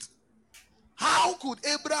spirit. How could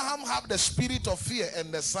Abraham have the spirit of fear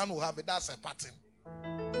and the son will have it? That's a pattern.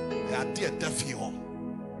 They are there, deaf.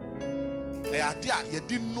 They are there. You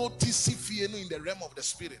didn't notice fear in the realm of the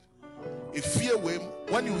spirit. If fear way,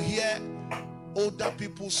 when you hear older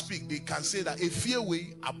people speak, they can say that a fear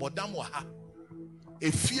way abodam waha,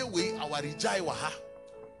 a fear way our rijai waha,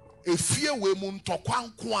 a fear way mun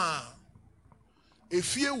tokwan kwa, a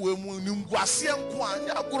fear way mun ngwasiem kwa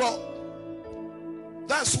nyagro.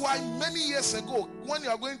 That's why many years ago, when you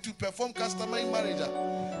are going to perform customary marriage,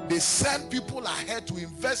 they send people ahead to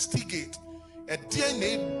investigate a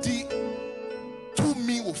DNA to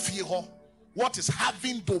me of fear. What is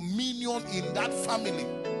having dominion in that family?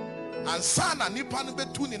 And son and Nipan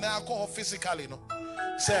between in alcohol physically, no.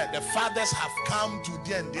 Said the fathers have come to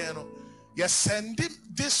the end there. No. You send him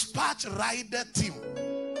dispatch rider team.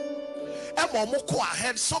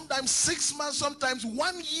 Ahead, sometimes 6 months, sometimes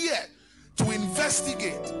 1 year to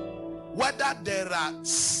investigate whether there are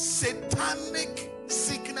satanic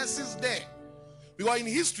sicknesses there. Because in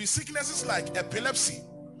history, sicknesses like epilepsy,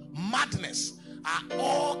 madness are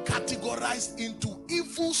all categorized into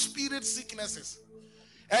evil spirit sicknesses.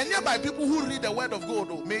 And yet by people who read the word of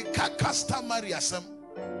God, may customary asem.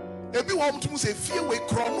 Ebi want to say fear we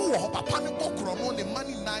krono papa ne bo krono ne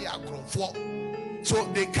money na ya kronfo. So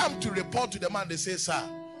they come to report to the man. They say, sir,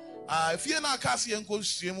 if you na kasi enko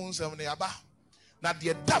siemu nsem ne aba na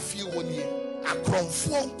de da fie woni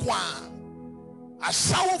akronfo nko a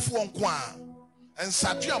asawofo nko a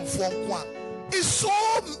ensaduamfo nko a. It's so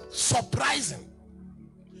surprising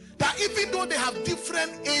that even though they have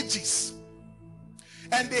different ages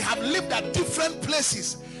and they have lived at different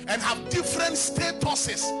places and have different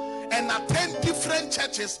statuses and attend different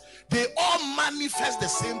churches, they all manifest the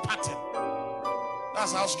same pattern.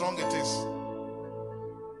 That's how strong it is.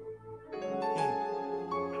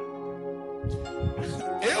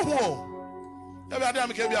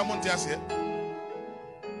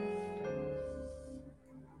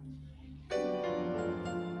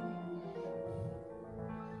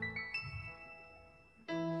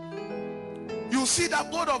 You see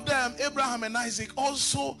that both of them, Abraham and Isaac,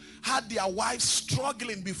 also had their wives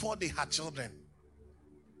struggling before they had children.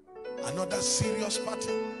 Another serious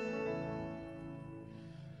pattern.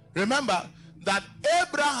 Remember that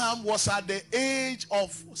Abraham was at the age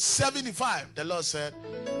of 75. The Lord said,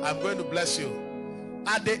 I'm going to bless you.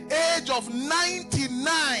 At the age of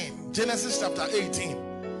 99, Genesis chapter 18,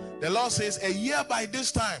 the Lord says, a year by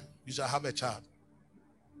this time, you shall have a child.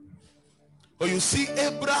 But you see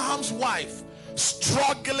Abraham's wife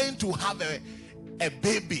struggling to have a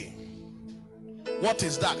baby. What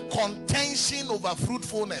is that? Contention over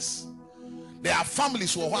fruitfulness. There are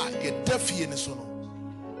families who are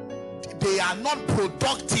they are not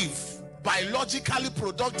productive biologically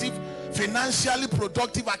productive, financially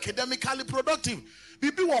productive, academically productive.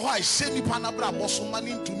 Bibi wo I say ni panabra boso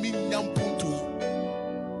mani to me nyampuntu.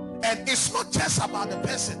 And it's not just about the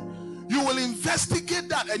person. You will investigate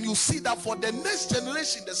that and you see that for the next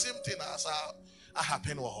generation the same thing has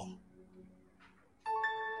happened.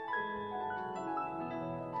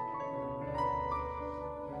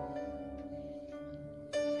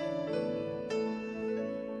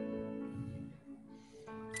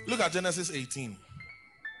 Look at Genesis 18.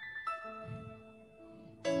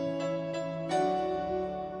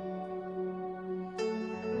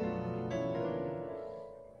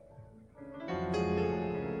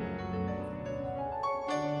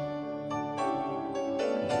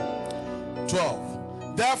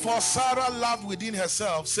 Therefore Sarah laughed within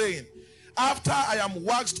herself, saying, after I am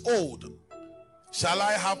waxed old, shall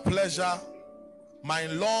I have pleasure, my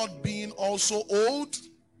Lord being also old?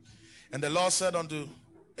 And the Lord said unto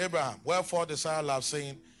Abraham, wherefore did Sarah laugh,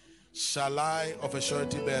 saying, shall I of a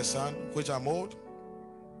surety bear a son, which am old?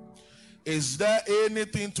 Is there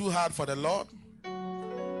anything too hard for the Lord?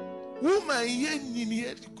 Woman,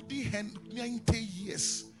 90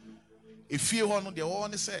 years. If you want to,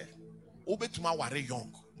 want to say, Obetuma ware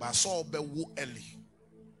young, but so be wo early.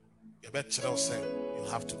 You better say you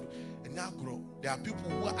have to. And now grow. There are people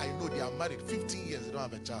who I know they are married 15 years, they don't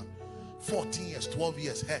have a child. 14 years, 12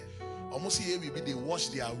 years. Hey, almost here maybe they wash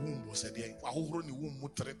their womb. We said they womb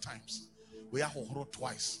 3 times. We are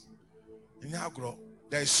twice. And now grow.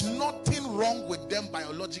 There is nothing wrong with them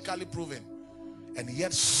biologically proven, and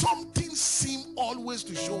yet something seems always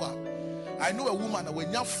to show up. I know a woman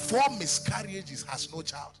when you have 4 miscarriages has no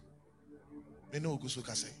child. They know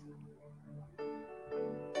Gusuka say.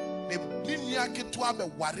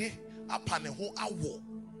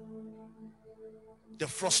 The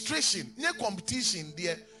frustration, near competition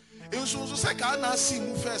there.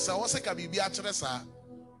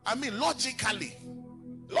 I mean, logically,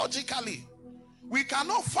 we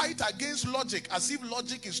cannot fight against logic as if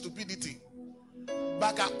logic is stupidity.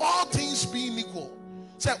 But all things being equal,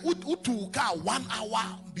 say, 1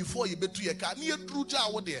 hour before you bet to your car, near through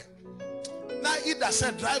there. Now either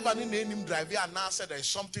said driver in name driver and now said there is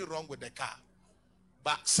something wrong with the car.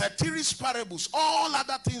 But satiric parables, all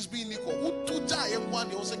other things being equal,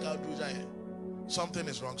 something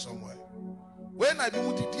is wrong somewhere. When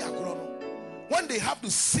they have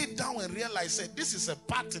to sit down and realize that this is a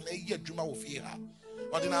pattern a year Juma will fear her.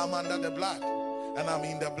 But then I'm under the blood, and I'm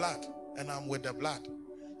in the blood, and I'm with the blood.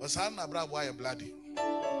 But why a bloody?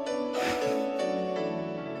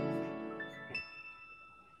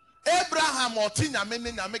 Abraham or Tinya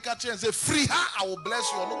meaning America and say, free her, I will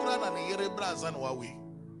bless you.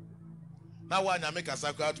 Now when I make a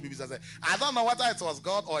circle to be say, I don't know whether it was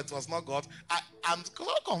God or it was not God. I'm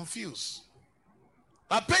confused.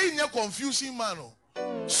 But paying your confusing man.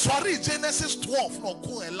 Sorry, Genesis 12 no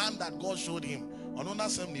go a land that God showed him.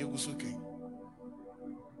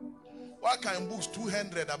 What can books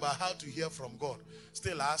 200 about how to hear from God?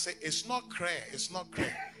 Still I say it's not clear. It's not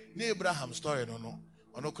clear. Ni Abraham story no.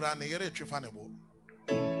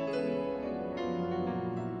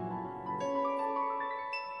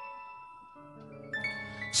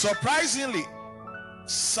 Surprisingly,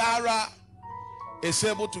 Sarah is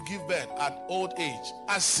able to give birth at old age.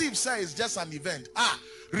 As if say it's just an event.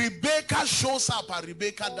 Rebecca shows up and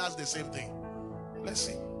Rebecca does the same thing. Let's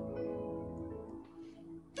see.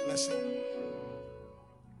 Let's see.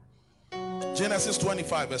 Genesis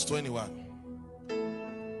 25 verse 21.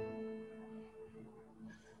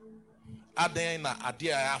 Adena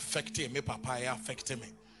adia affected me, papa affected me.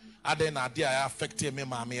 Adena adia affected me,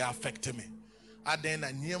 mommy affected me.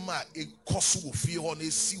 Adena nyema e kosu fi on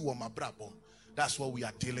esi wo mabrabo. That's what we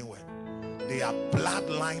are dealing with. They are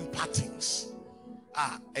bloodline patterns.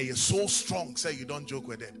 It's so strong, say you don't joke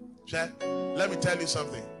with it. Let me tell you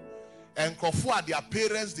something. And Kofua, their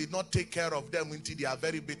parents did not take care of them until they are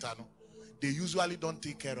very bitter. No? They usually don't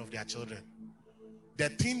take care of their children. The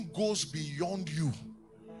thing goes beyond you.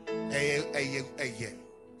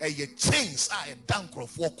 A chains a dank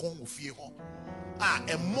of walk on with you.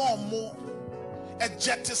 A more a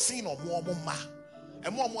jettison or more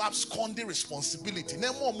a more absconding responsibility.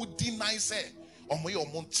 No more deny say on my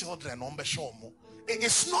own children on the show.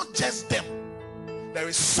 It's not just them. There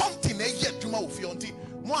is something yet to move you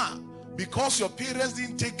because your parents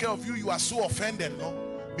didn't take care of you, you are so offended. No,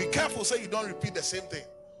 be careful so you don't repeat the same thing.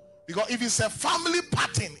 Because if it's a family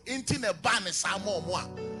pattern,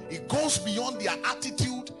 it goes beyond their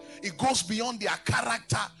attitude, it goes beyond their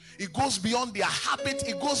character, it goes beyond their habit,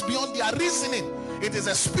 it goes beyond their reasoning. It is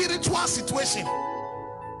a spiritual situation.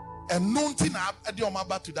 And nothing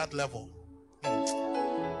to that level.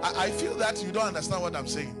 I feel that you don't understand what I'm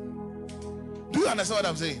saying. Do you understand what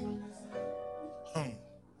I'm saying?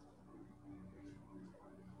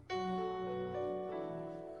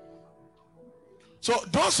 So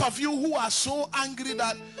those of you who are so angry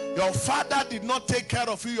that your father did not take care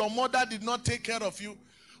of you, your mother did not take care of you,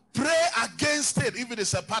 pray against it if it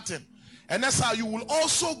is a pattern. And that's how you will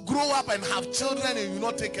also grow up and have children and you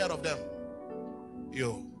will not take care of them.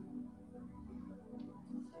 Yo.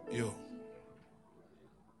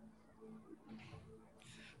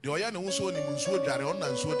 The oya ne unso ni munsuo dware on na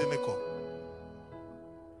nsuo de ne ko.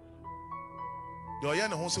 The oya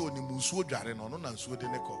ne ho se oni munsuo dware no na nsuo de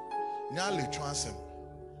ne ko.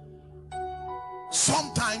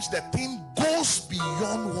 Sometimes the thing goes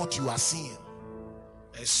beyond what you are seeing.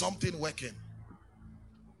 There's something working.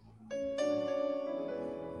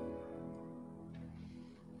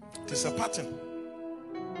 It's a pattern.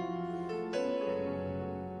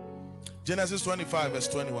 Genesis 25 verse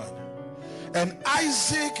 21. And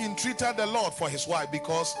Isaac entreated the Lord for his wife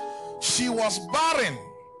because she was barren.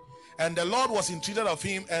 And the Lord was entreated of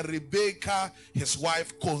him, and Rebekah, his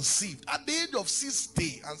wife, conceived at the age of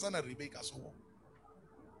 60. And son of Rebekah, so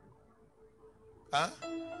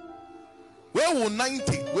where will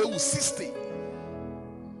 90? Where will 60?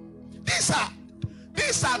 These are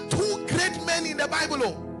two great men in the Bible.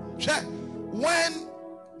 When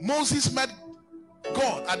Moses met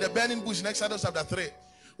God at the burning bush in Exodus chapter 3,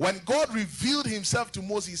 when God revealed himself to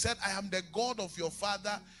Moses, he said, I am the God of your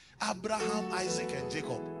father Abraham, Isaac, and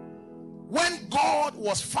Jacob. When God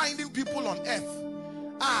was finding people on earth,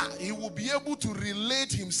 he will be able to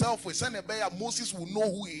relate himself with Moses will know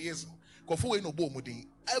who he is.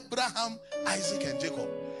 Abraham, Isaac, and Jacob.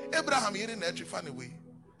 Abraham here in the tree way.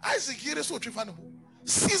 Isaac here is so tree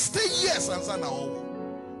 60 years and son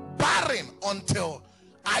barren until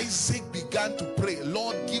Isaac began to pray,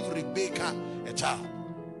 Lord, give Rebekah a child.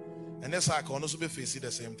 And that's how I can also be facing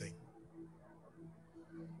the same thing.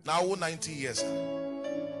 Now 90 years.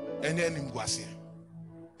 And then in Guasia.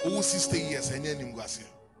 60 years and then in Guasia.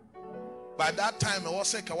 By that time, I was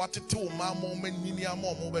saying, I wanted to my mom and Ninia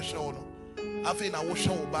mom show. I think I was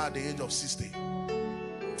shown by the age of 60.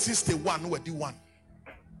 61, who did 1.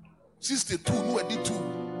 62, who did 2.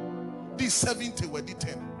 This 70, who did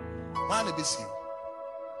 10. One a bit you.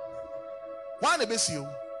 One a bit you.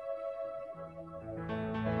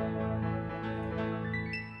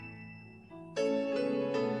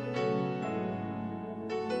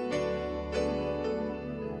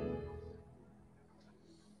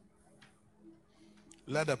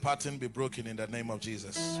 Let the pattern be broken in the name of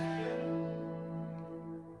Jesus.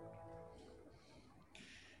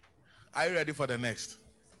 Are you ready for the next?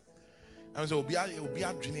 I'm saying, Obi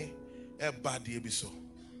adwene e ba de bi so.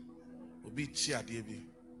 Obi chia de bi.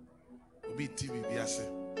 Obi TV bi ase.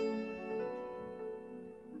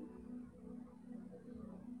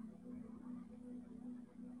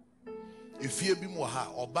 Efie bi mo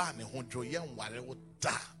ha oba ne ho dwo ye nware wo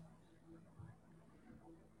da.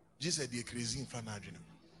 Jesus said, crazy in front of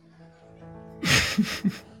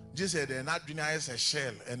Jesus said, they're not doing a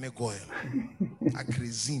shell and a goil. A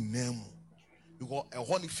crazy name. You go a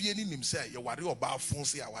honey feeling himself, you worry about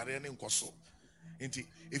phones, you are running coso.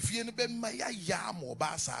 If you never my yam or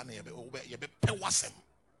basa, you be pewasem.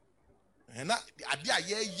 And that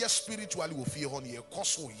idea, yes, spiritually will feel honey, a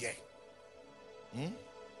coso, yeah.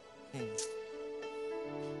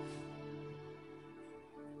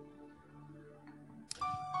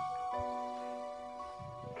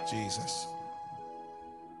 Jesus.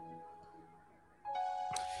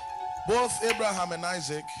 Both Abraham and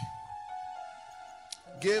Isaac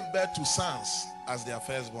gave birth to sons as their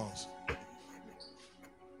firstborns.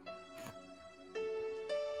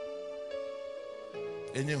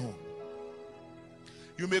 Anywho,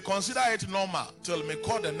 you may consider it normal till me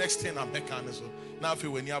call the next thing I'm making. Now if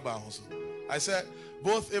you were nearby, I said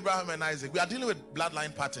both Abraham and Isaac. We are dealing with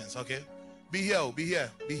bloodline patterns. Okay, be here, be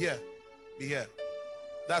here, be here, be here.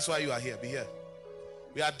 That's why you are here. Be here.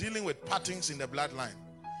 We are dealing with patterns in the bloodline.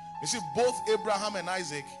 You see, both Abraham and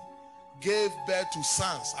Isaac gave birth to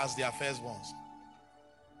sons as their firstborns.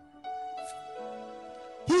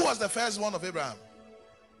 Who was the firstborn of Abraham?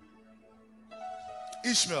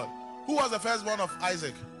 Ishmael. Who was the firstborn of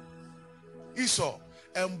Isaac? Esau.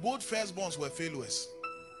 And both firstborns were failures.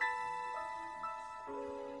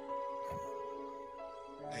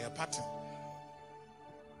 A pattern.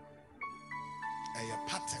 A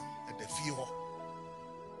pattern at the fear.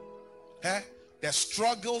 The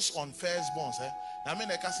struggles on firstborns. I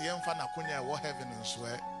mean, I can see him fan akunya what heaven and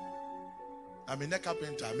swear. I mean, the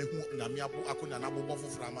carpenter, I mean, akunya nabu bofu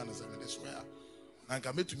framan as I swear. And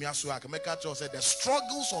come to me as well. I can make a choice. The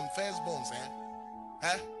struggles on firstborns.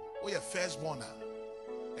 We are firstborn.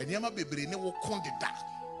 And Yama Bibri ne will condida.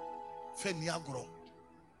 Feniagro.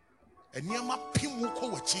 And Yama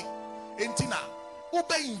Pimuko Wachi. Entina.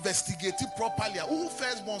 Ube investigate properly. Who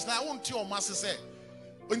firstborns now? I want your master say.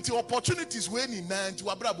 Until opportunities when in nine to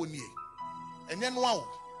Abraboni. And then wow.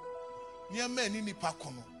 Near men in the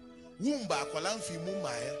Pacono. Wumba Kolamfi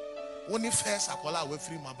Mumaya. Only first Akola we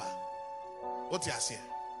free Maba. What you say?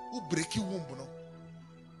 Who break you womb? No?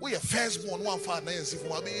 We are firstborn one father and see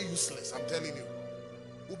for be useless. I'm telling you.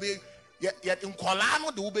 Who be yet in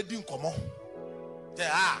Colano the Ube din come on.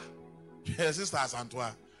 There are sisters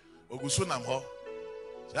Antoine. Ogusunam ho.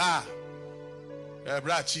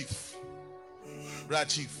 Brad Chief. Brad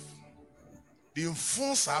Chief. The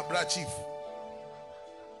enforcer, Brad Chief.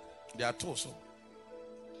 They are told so.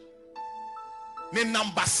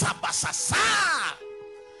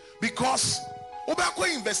 Because Obako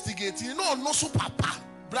investigating, no so papa,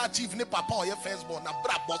 Brad Chief, ne papa or your firstborn, na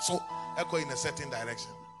Brad Botso, echo in a certain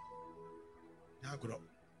direction. Now grow.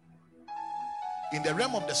 In the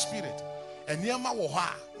realm of the spirit, and Yama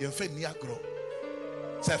Woha, you fed near grow.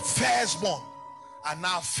 It's a firstborn, and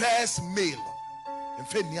now first male. You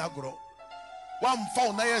fed near grow. One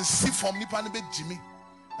found I see from Nipan be Jimmy,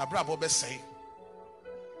 na Brad Bob say.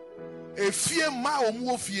 Efie ma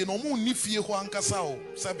omu ofie no mu ni fie ho ankasa o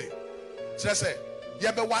sebe kire se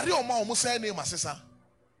ye be ware o ma omu say name asesa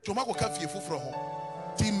choma ko ka fie foforo ho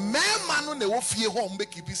ti mema no na wo fie ho mbe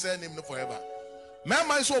keep say name no forever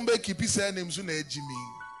mema so mbe keep say name so na ejimi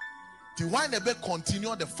ti why na be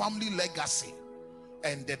continue the family legacy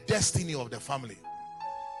and the destiny of the family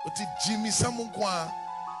oti Jimmy samunkwa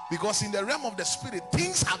because in the realm of the spirit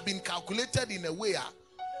things have been calculated in a way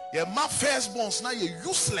your ma firstborns now you're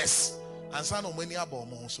useless and son of many about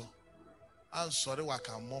monso. I'm sorry, what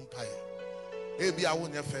can Mompire? Maybe I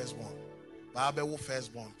won't your firstborn, but I be wo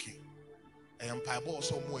firstborn king. I am Pibo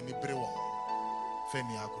so more in the brew.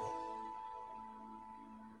 Feniagro.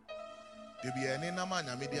 There be any man,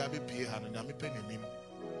 I made the Abbey P. and I penny him.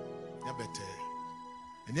 Ya better.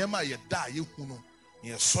 And Yama, you die, you know.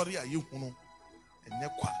 You're sorry, you know. And you're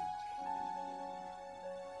quiet.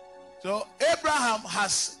 So Abraham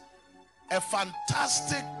has a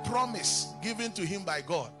fantastic promise given to him by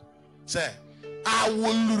God. Say, I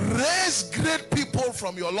will raise great people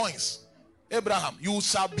from your loins. Abraham, you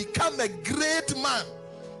shall become a great man.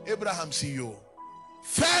 Abraham, see you.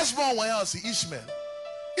 Firstborn, where else? Ishmael.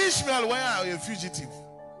 Ishmael, where are you? Fugitive.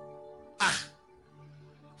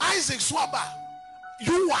 Isaac Swaba,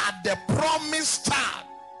 you are the promised child.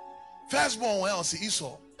 Firstborn, where else?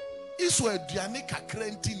 Esau. Esau,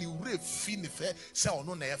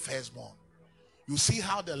 firstborn. You see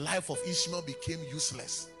how the life of Ishmael became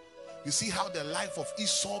useless. You see how the life of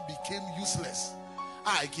Esau became useless.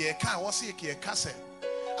 I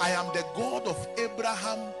am the God of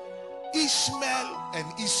Abraham, Ishmael,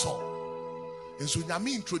 and Esau. And so I'm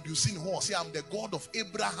introducing who say I'm the God of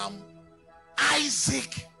Abraham,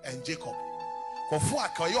 Isaac, and Jacob.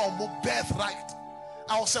 Birthright.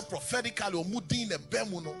 I will say prophetically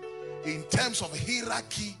in terms of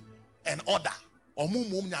hierarchy and order.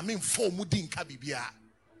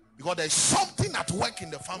 Because there is something at work in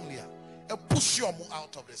the family and push you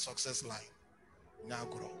out of the success line. Now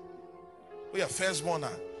grow. We are firstborn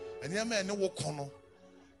and young men no kono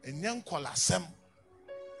and young kolasem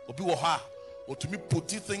obi woha or to me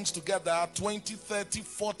put things together 20, 30,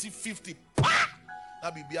 40, 50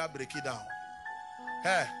 that be break it down.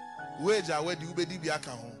 Hey, wage where the ubedi biaka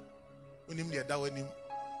home. Unim the dawenim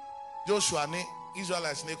Joshua ne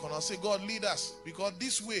Israelites ne kono say God lead us because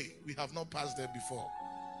this way we have not passed there before.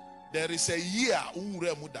 There is a year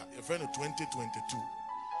unre muda your friend 2022.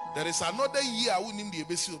 There is another year unim the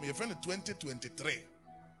ebesi your friend 2023.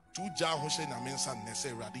 Two jan ho she na mensa ne say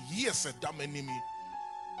the year said that enemy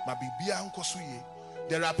ma bibia nkosuye.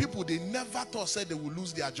 There are people they never thought said they will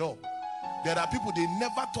lose their job. There are people they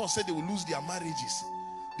never thought said they will lose their marriages.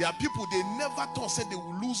 There are people they never thought said they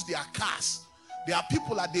will lose their cars. There are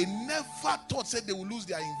people that they never thought said they will lose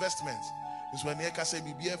their investments. It's when they say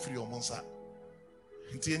bibia free or monsa.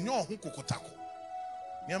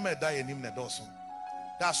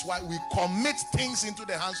 That's why we commit things into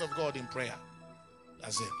the hands of God in prayer.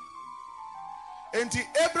 That's it. And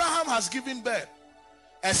Abraham has given birth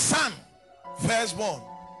a son, firstborn,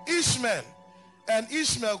 Ishmael. And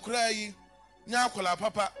Ishmael cry, Nyakola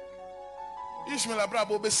papa. Ishmael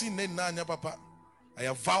abrabo besi nenya papa. I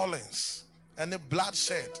have violence and the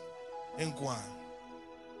bloodshed in Guan.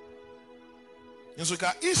 And so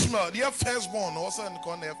Ishmael, their firstborn, also in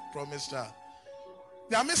the promised child.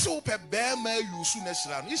 Now, Miss Ope Bema, you soon as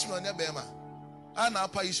Ishmael, ne Bema. And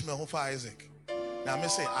Apa Ishmael for Isaac. Now, I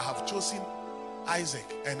say, I have chosen Isaac,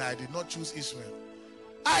 and I did not choose Ishmael.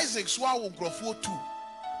 Isaac swore grofo too.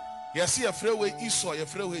 Yes, see a freeway Esau, a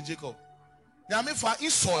freeway Jacob. Now me for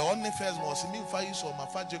Esau only first was me for Esau, my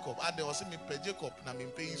father Jacob. And there was me pay Jacob, na me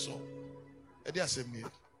pay Esau. And they say me.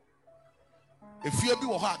 If you be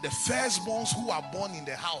the firstborns who are born in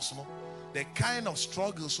the house, no, the kind of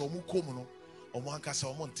struggles or mukomo no, or one kasa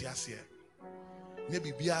or montiasia.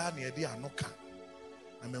 Maybe bia near the anoka.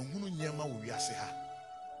 And then who nyama we ha.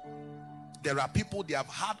 There are people, they have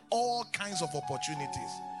had all kinds of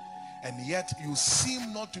opportunities, and yet you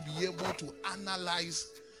seem not to be able to analyze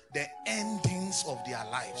the endings of their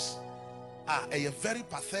lives. A very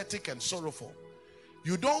pathetic and sorrowful.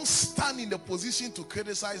 You don't stand in the position to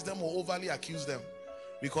criticize them or overly accuse them,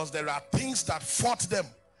 because there are things that fought them.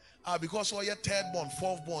 Because all your third born,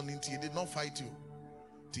 fourth born, he did not fight you.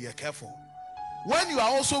 So you're careful. When you are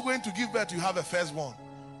also going to give birth, you have a firstborn.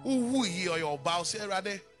 Who he or your bow say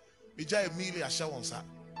rather. Bija Emilia Shawonsa.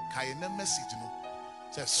 Kayene message no.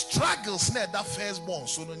 Say struggles net that firstborn.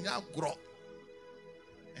 So no nya grow.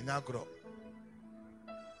 And nya grow.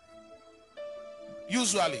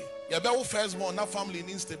 Usually, your be firstborn, that family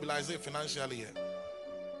needs stabilize financially.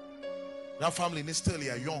 That family needs still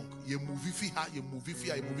young. You move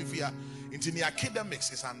here. Into the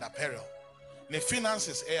academics is under peril. The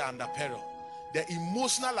finances are under peril. The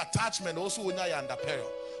emotional attachment also is under peril.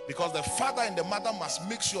 Because the father and the mother must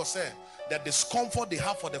make sure, say, that the discomfort they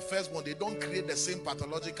have for the firstborn, they don't create the same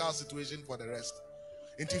pathological situation for the rest.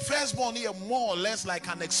 Into firstborn here, more or less like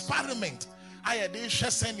an experiment. I did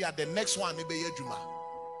send you the next one, maybe Juma.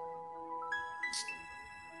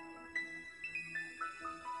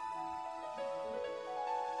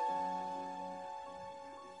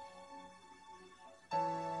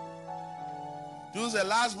 This is the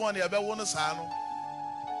last one you ever want to say.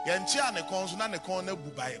 Yanchia ne konsu ne corner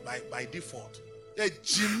by default.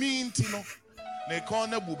 Jimmy Intino ne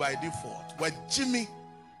corner by default. Where Jimmy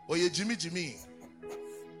or your Jimmy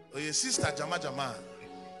or your sister Jama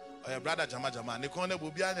or your brother Jama ne corner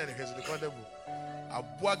bubian and his the corner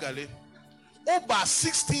Abuagale. Over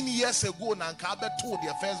 16 years ago, Nankabe told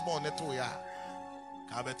their firstborn to ya.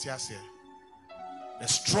 Kabetiasia. The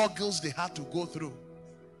struggles they had to go through.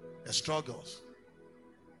 The struggles.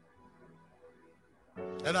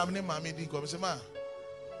 And I'm named Mammy Dinko. I say, ma,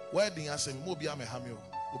 where did I say, Mobia me hamio?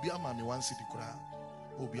 Obia mammy one city cry.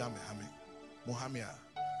 Mobia me hame. Mohamia.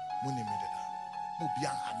 Muni mededa.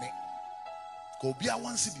 Mobia hame. Kobia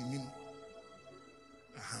one city nim.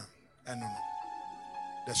 And no.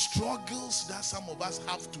 The struggles that some of us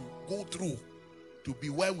have to go through to be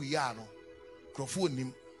where we are, no. Crofo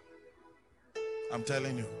nim. I'm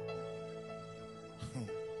telling you.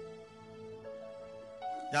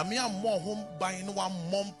 Yamia more home buying one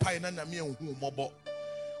mom pie and Yamia who mobile.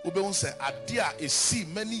 Ube say idea is see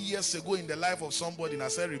many years ago in the life of somebody, and I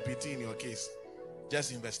said repeating in your case.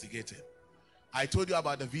 Just investigate it. I told you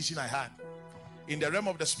about the vision I had. In the realm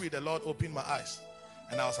of the spirit, the Lord opened my eyes,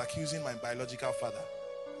 and I was accusing my biological father.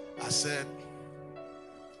 I said,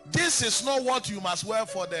 this is not what you must wear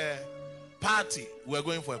for the party. We're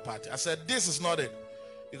going for a party. I said, this is not it.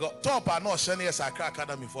 You got top are not Shani Sakra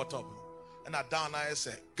Academy for top. And I down I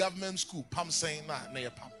say government school pam saying na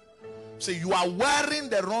pam. Say you are wearing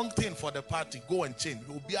the wrong thing for the party. Go and change.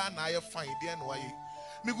 You'll be an eye fine.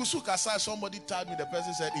 Migusuka said somebody told me, the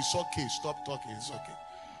person said it's okay. Stop talking. It's okay.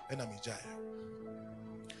 And I'm jaya.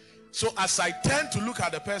 So as I turned to look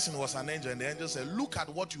at the person, was an angel, and the angel said, look at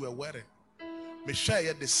what you were wearing. Michelle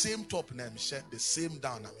had the same top name, Michelle, the same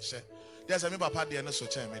down. Michelle. There's a member part the end so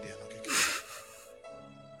chair median. Okay.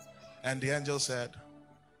 And the angel said,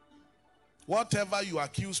 whatever you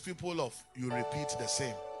accuse people of, you repeat the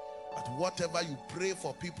same. But whatever you pray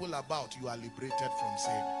for people about, you are liberated from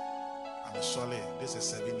sin. I'm sorry, this is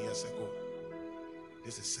 7 years ago.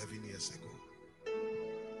 This is 7 years ago.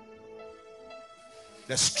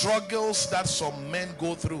 The struggles that some men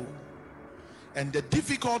go through and the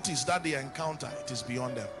difficulties that they encounter, it is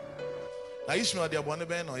beyond them. Now Ishmael they are born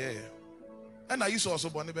again or yeah. And I used to also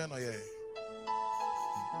born again or yeah.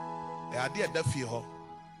 They are there that fear.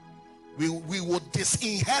 We will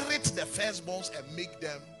disinherit the firstborns and make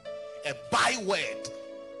them a byword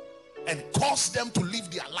and cause them to live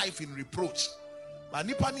their life in reproach. But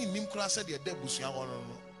Nipani Nimkra said they're dead.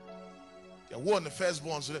 They won the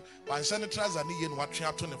firstborns. But senators are needing what you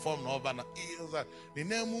have to inform Novana. The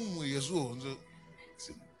name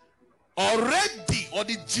already or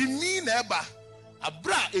the Jimmy neighbor.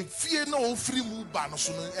 Abra a fear no free move ban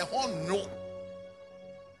a horn no.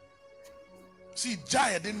 See,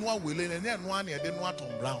 Jaya didn't want Willie and then one year didn't want Tom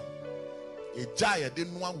Brown. A Jaya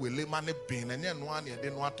didn't want Willie Money Bean and then 1 year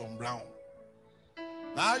didn't want Tom Brown.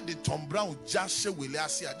 Now the Tom Brown just say will I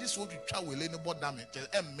see this what you try will any more damage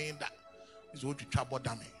and mean that is what you try about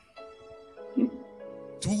damage.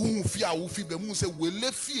 To whom fear will feed the moon say will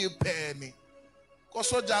let fear penny.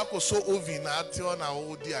 Koso Jaco so oven at on our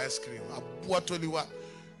old ice cream. A poor toliwa.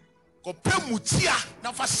 Go pemutia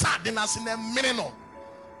na facade in us in a minute.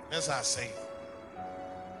 As I say.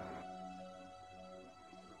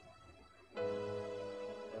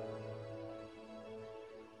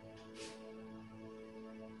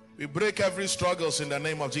 We break every struggles in the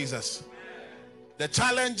name of Jesus. The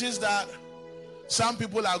challenges that some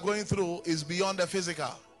people are going through is beyond the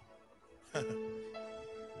physical.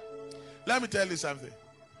 Let me tell you something.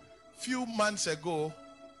 Few months ago,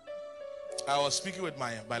 I was speaking with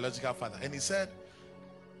my biological father, and he said,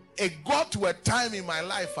 it got to a time in my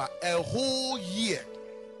life, a whole year,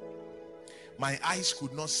 my eyes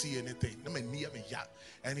could not see anything.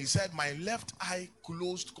 And he said, my left eye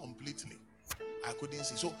closed completely. I couldn't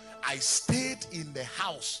see. So I stayed in the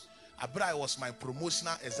house. Abra was my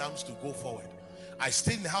promotional exams to go forward. I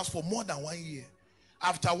stayed in the house for more than 1 year.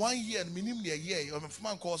 After 1 year, minimum a year, I'm a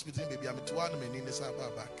man calls me, baby, I'm to 1 minute in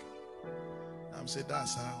the back. I'm saying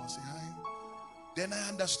that's how I was saying hi. Then I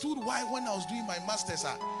understood why when I was doing my master's,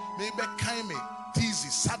 maybe came me teasy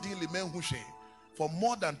suddenly men who say for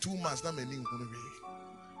more than 2 months. Now many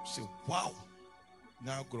say wow,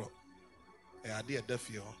 now grow. I did deaf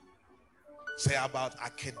you. Say about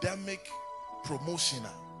academic promotion.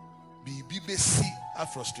 BBC are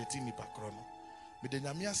frustrating me pakrono. Me de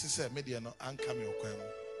nyamia se media no anka me okwan.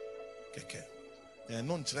 Keke.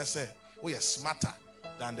 No nkyere say we are smarter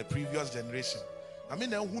than the previous generation. I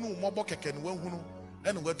mean hunu mobo keke no hunu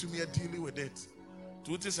and we to me dealing with it.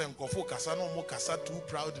 To it is enkofo kasa no mo kasa too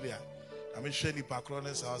proudly. I mean share ni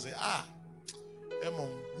pakrono say I say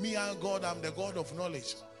me and God, I'm the God of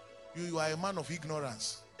knowledge. You are a man of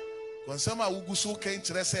ignorance. When someone who so can't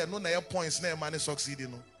say no na points na man succeeding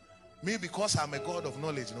no. Me because I'm a God of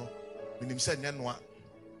knowledge, no. When him said no.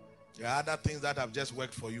 There are other things that have just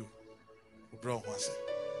worked for you. Bro,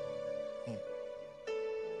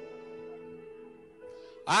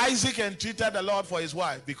 Isaac entreated the Lord for his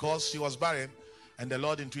wife because she was barren, and the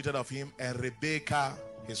Lord entreated of him, and Rebekah,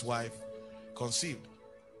 his wife, conceived.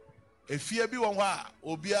 If you be one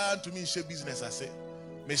obia to me share business, I say.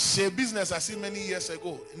 Me share business I see many years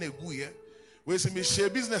ago in a good year. We see me share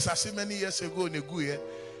business I see many years ago in a good year.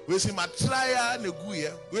 We see my trial in a good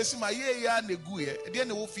year. We see my year in a good year. At the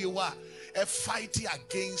end of the year, a fighting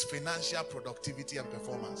against financial productivity and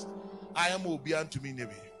performance. I am obedient to me,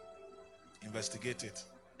 maybe. Investigate it.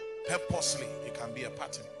 Purposely, it can be a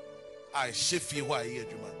pattern. I shift you here,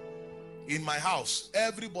 in my house,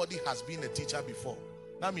 everybody has been a teacher before.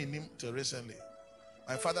 Not me till recently.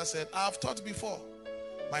 My father said, I've taught before.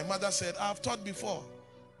 My mother said, I've taught before.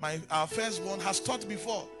 Our firstborn has taught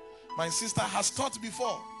before. My sister has taught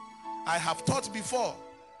before. I have taught before.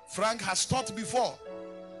 Frank has taught before.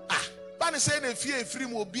 But saying if you free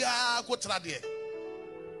mo bia ko trade.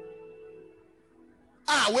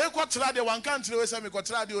 We ko trade one country we say me ko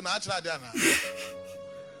trade na trade na.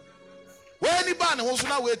 We ni ba ne ho so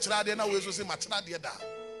na we trade na we so say ma trade da.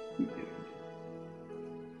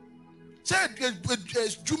 Say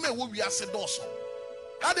jume wo wi ase doso.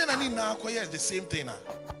 That then I need now is the same thing now.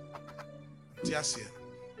 Tiasia.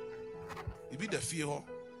 It be the fear.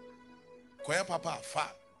 Koya papa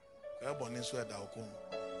fa. Koya born so da okum.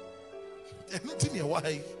 Anything you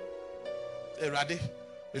why? Erade.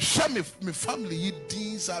 Show me family you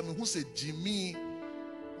deans are me who say Jimmy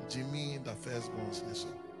the firstborn so.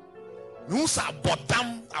 Me who say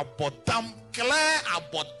abodam, Claire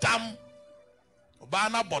abodam.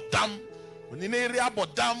 Obana bodam. When in area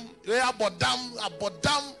abodam.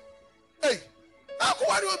 Hey, how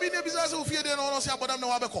come you be in the business of fear? They don't say abodam no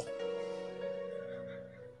wabeko.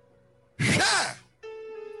 Share.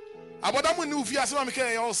 Abodam when you fear, some make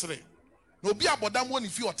a house. No be abodam when you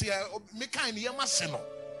fear. Make kind of yamashino.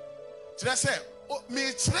 So I say,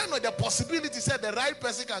 me train the possibility said the right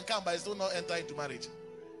person can come, but still not enter into marriage.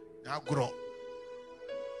 Now grow.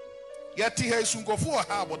 Yet here soon go for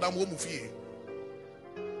abodam wo mufie.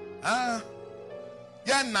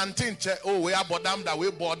 Yeah, nantin che. Oh, we are bodam that we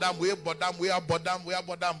bodam.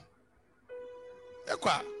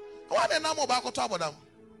 Ekwa. Why the name about to abodam?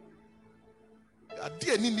 A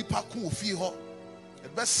dear nipa ku fi ho. The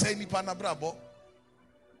best say nipa na brabo.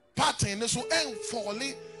 Pattern so en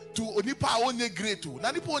falling to nipa onye great to.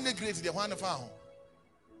 Na nipa onye great the one fa ho.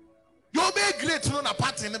 You be great no na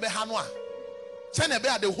pattern be ha no a. Say na be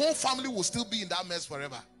the whole family will still be in that mess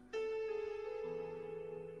forever.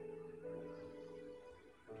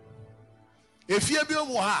 If you be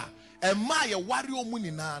a ma ye wari omu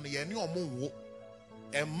nyina na ye ne omu wo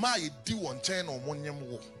Emma di one chain or monyam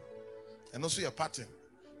wo. And also your pattern.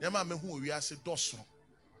 Yama me who we are say dosso.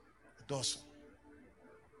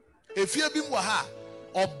 If you be waha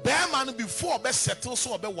or bear man before be settle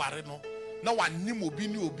so be worry no. Now one nim obi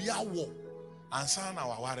ni obi awo. Ansa na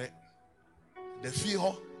waware. The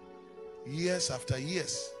fear years after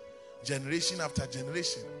years, generation after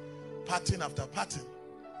generation, pattern after pattern.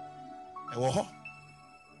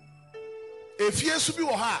 If you be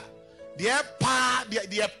waha,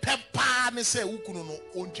 the pepper ne say ukunu no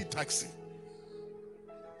onti taxi.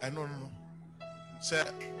 No. Say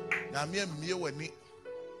na me wani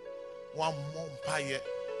one month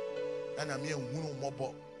and I'm here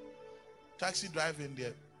mobile taxi driving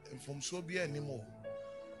there from so be anymore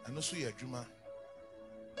and also your dreamer.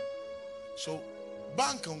 So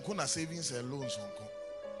bank on savings and loans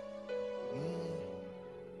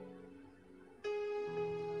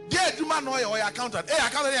dear Juma no your accountant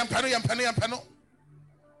accountant penny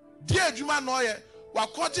dear Juma no wa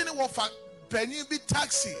continue wa penny be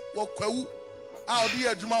taxi wa kwawu I'll be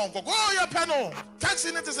a Juma uncle. Oh, your panel.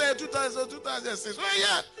 Taxi net is 2006.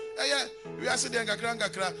 Oh, yeah. We are sitting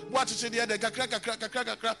kakra. What is it? The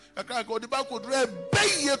kakra. Go the back would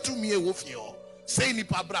pay to me a wolf. Say ni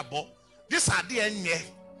pabrabo. This idea,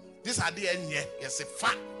 yes, a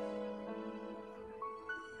fact.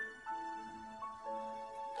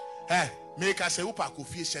 Hey, make us a upa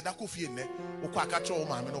coffee, shed a coffee in there. Ukakacho,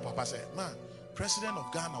 man, no papa said, man, President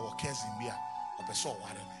of Ghana or Kezimbia, or the soul.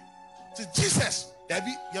 Jesus,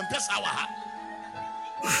 Debbie, you pesa wa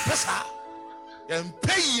pesa, you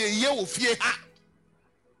pay ye of fear.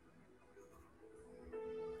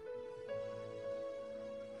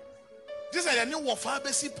 This is a new of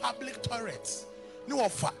ABC public toilets. New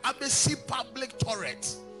of ABC public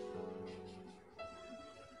toilets.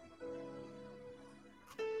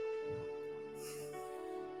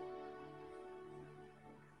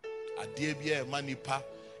 A dear beer manipa.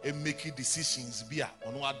 And making decisions be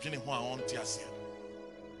on what Jenny on Tiasia.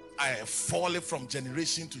 I have fallen from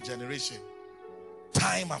generation to generation,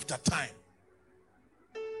 time after time.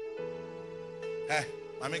 Hey,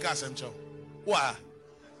 I make a sense. Why?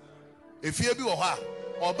 If you be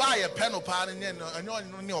or buy a pen or pan and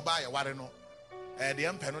you buy a wareno,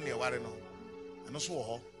 the pen on your wareno, and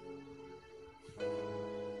also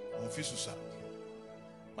on Fisusa.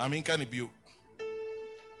 I mean, can it be?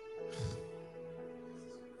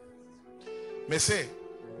 May say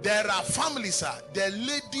there are families, the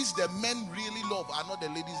ladies the men really love are not the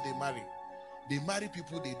ladies they marry. They marry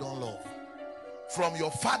people they don't love. From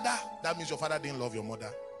your father, that means your father didn't love your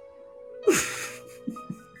mother.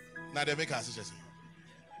 Now they make us say.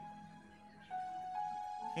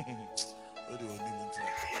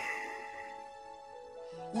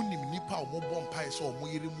 Unim nipa omo bompa so omo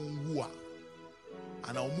yire mu wu a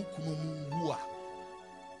ana omo kunu mu wu a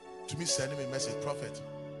to me send me a message, prophet.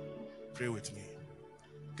 Pray with me.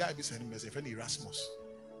 Guy be sending message from Erasmus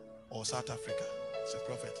or South Africa. Say,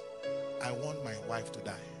 prophet, I want my wife to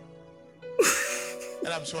die.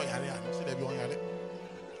 And I'm sure Yale. Say they be on Yale.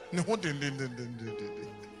 No,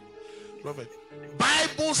 prophet.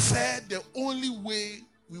 Bible said the only way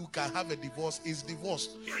we can have a divorce is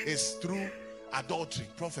through adultery.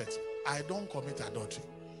 Prophet, I don't commit adultery.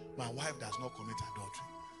 My wife does not commit adultery.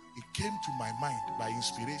 It came to my mind by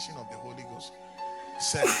inspiration of the Holy Ghost.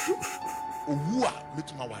 Said,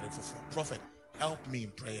 prophet, help me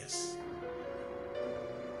in prayers.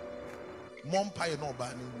 Mom pie no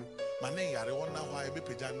banning you. My name, I don't know why I be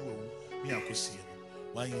pejano. Me, I could see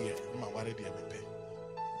 1 year. My worry, dear,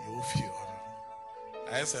 you feel.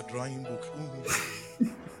 I have a drawing book.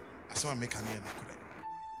 I saw make a name.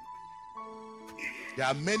 There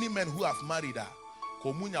are many men who have married her.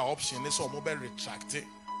 Communia option is all mobile retracted.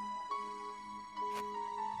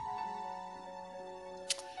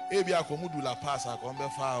 Ebi akomudu la pasa kombe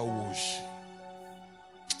fa wash.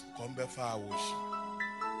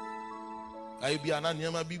 Ebi ana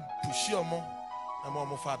niema bi pushi omo na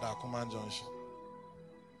mo father akoma junction.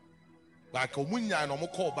 Ba komunya no mo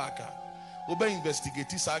call back. Oba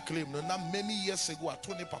investigate sa claim no na many years ago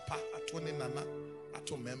atoni papa atoni nana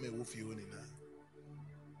ato meme wo fi oni na.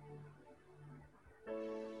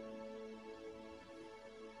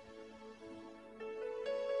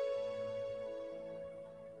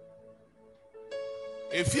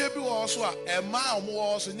 If you be also a man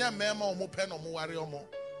also nya mema omo pe no mo ware omo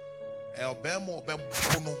e obemo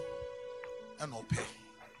obempono and ope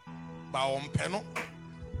ba ompe no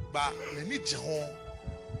ba nani je ho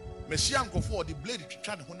mehia nkofo the blade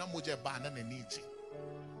twitwa ne ho na moje ba na nani je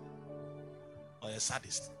or a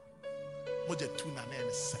sadist moje tu na na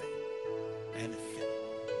en sere en fe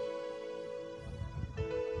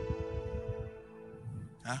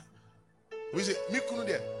We say, me kunu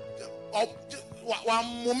there. Wa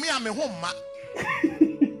mommy a me home ma.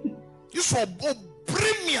 You so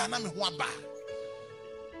bring me and me ho aba.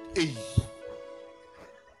 Eh.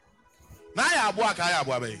 Na ya aboa ka ya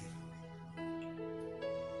aboa be.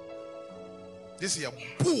 This is a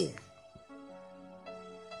bull.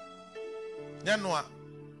 Yanwa,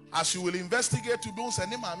 as you will investigate to do say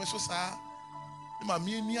ni ma me so sa. Ni ma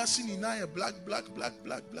me ni asini na ya black.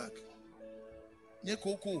 Nye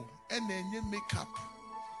koko and nye makeup.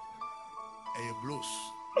 A blows.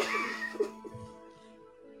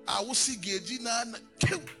 I will see Gejina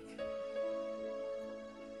kill.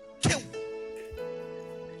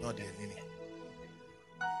 Not there, Nini.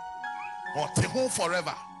 Or take home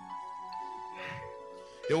forever.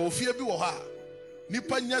 They will fear be waha.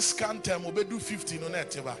 Nipa nya scan time obedu 50 no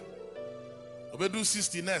net eba. Obedu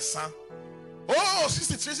 60 na san. Oh,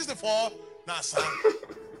 63, 64 na san.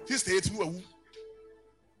 68 no awu.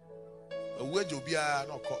 Awu ejobia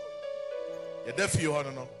no ko. Ye da fie ho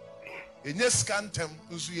no. Enye scan time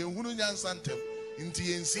nso ye hunu nya santem. Nti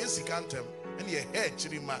ye nsie scan time. Ene ye hair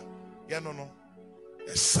chirima. Ye no no.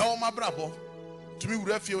 E saw my brabo. To me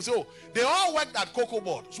we feel so they all worked at Cocoa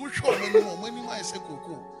Board. So show many I say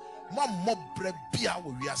Cocoa. Mom bre bia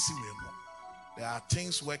we are seeing. There are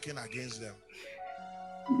things working against them.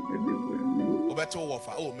 Obeto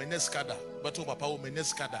wafa oh meneskada beto papa oh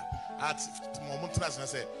meneskada at moment na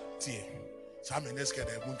say tie sa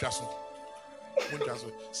meneskada muntaso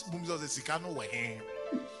bumzo se sikano we hen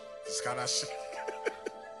sikana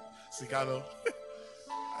sikano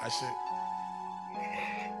ashe.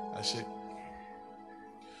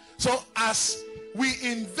 So as we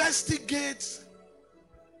investigate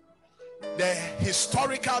the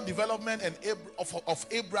historical development of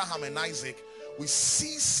Abraham and Isaac, we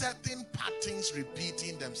see certain patterns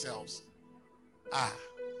repeating themselves.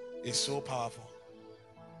 It's so powerful.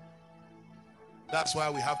 That's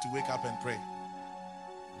why we have to wake up and pray.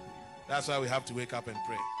 That's why we have to wake up and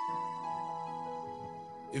pray.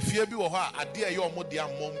 If you be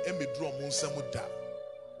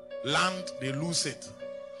land, they lose it.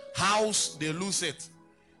 House, they lose it.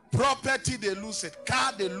 Property, they lose it.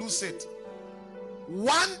 Car, they lose it.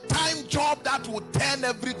 One-time job that will turn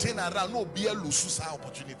everything around. No, be a lose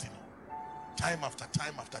opportunity. Time after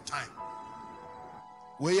time after time.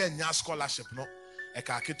 We nya scholarship no.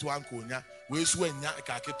 Eka ketu ankonya. We suenya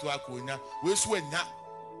eka ketu ankonya. We suenya.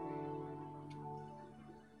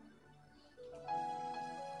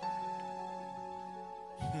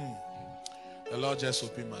 The Lord just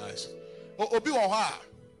opened my eyes. Obi waha.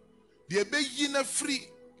 The be yina free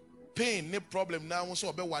pain, no problem now. So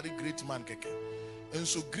obe wari great man keke. And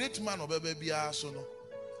so great man obe bia so no.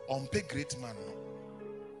 Pay great man no.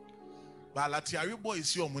 But latiari boy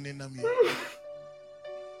is your money na me.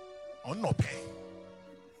 On no pay.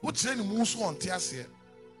 What train musu on tiase?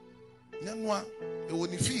 Nyanwa e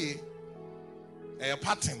woni fie. A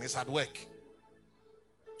pattern is at work.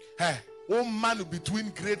 Hey. Man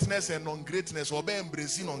between greatness and non-greatness, or be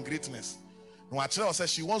embracing non-greatness. No, Achille says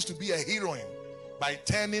she wants to be a heroine by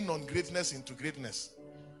turning non-greatness into greatness.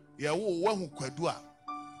 Yeah, one who kwadua,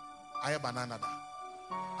 I banana da,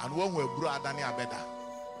 and one who bro adani abeda.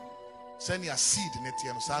 Send your seed neti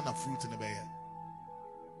and sana fruit in the bay.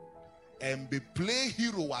 And be play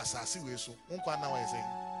hero as I see we so. Unko na wa say.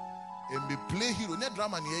 And be play hero, ne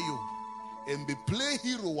drama near you. And be play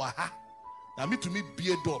hero waha. Now me to me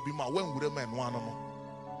be a door be my when would man one no.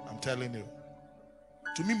 I'm telling you.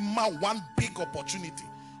 To me, my one big opportunity,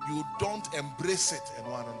 you don't embrace it and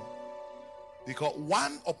one no. Because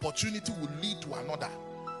one opportunity will lead to another.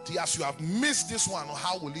 As you have missed this one,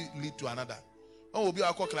 how will it lead to another? When will be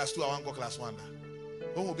our class 2, I want go class 1.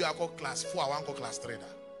 When will be our class 4, I want go class 3.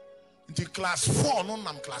 Until class 4, no,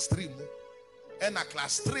 I'm class 3. And a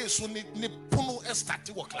class 3 so ni puno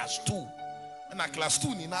estati wa class 2. And a class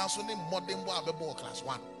 2 ni na so ni modern boy abebo class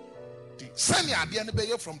 1. Send your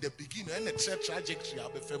idea from the beginning and the trajectory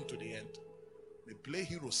I'll be firm to the end. They play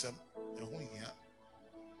hero sem and who here.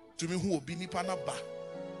 To me, who will be Nipana ba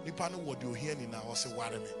Nipana what you hear in our say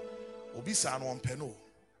warame. Obi san one peno.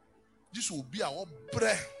 This will be our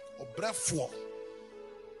breath or breath for.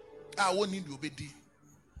 I won't need you be.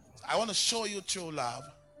 I want to show you true love.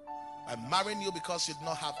 I'm marrying you because you do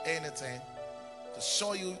not have anything to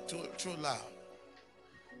show you true love.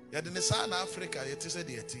 Yet in the South Africa, it is a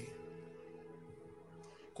deity.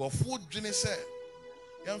 Ko food drink say,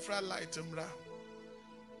 "Yamfra light mra,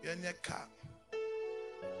 yenye car,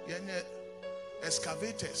 yenye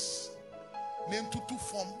excavators, name tutu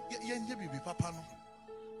form, yenye bibi papa no,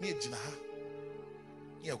 ni ejina ha,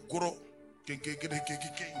 ni goro, ken."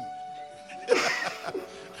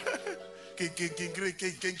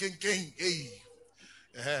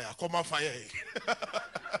 I come on fire.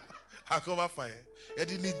 I come on fire. And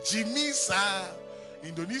in the Jimmy sa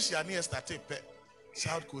Indonesia near started pet,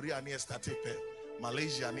 South Korea near started pet,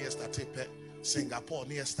 Malaysia near started pet, Singapore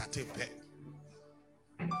near started pet.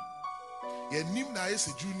 Your name now is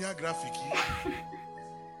a junior graphic.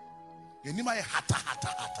 Your name is hata.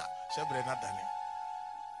 Shebrena Daniel.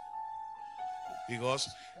 Because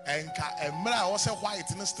Emra also white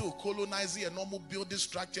and still colonizing and normal building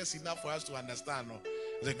structures enough for us to understand. No?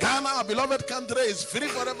 The Ghana, our beloved country, is free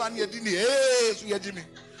forever. And you didn't hear Jimmy.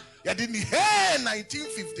 You didn't hear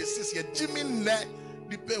 1956. You Jimmy ne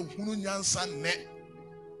dipe hununyansa ne.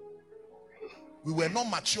 We were not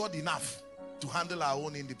matured enough to handle our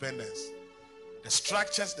own independence. The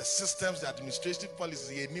structures, the systems, the administrative policies,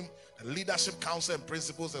 the leadership council and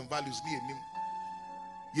principles and values.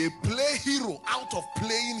 You play hero out of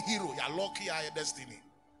playing hero. You're lucky your destiny.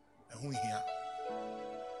 And who here?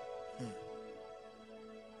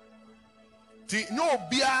 No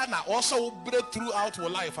beer na also break throughout our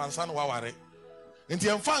life and son waware. In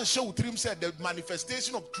the fan show trim said the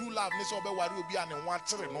manifestation of true love needs to be worry will be an one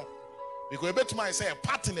no. Because I bet my say a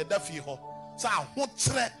part in the defi ho. So I want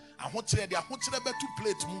they better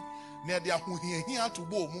plate mu near their who here to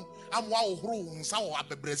boom. I'm wow room so up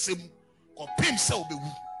a bressim. Or pim so be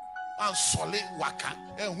and solid waka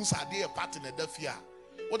and who's a dear part in the defia.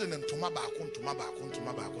 What an to my back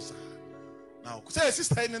sir. Now, say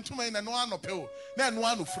sister in to me and one of pill, then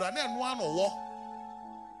one of friend, and one of war,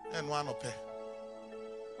 and one of pay.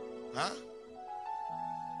 Huh?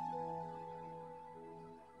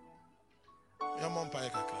 Your mom pie.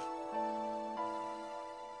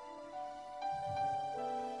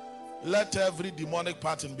 Let every demonic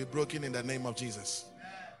pattern be broken in the name of Jesus.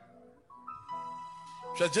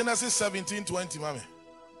 Genesis 17:20, mommy.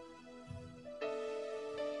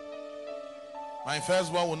 My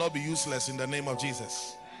firstborn will not be useless in the name of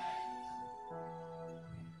Jesus.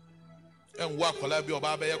 And what could I be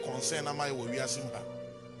about a concern? Am I will be a simba?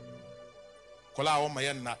 Kola on my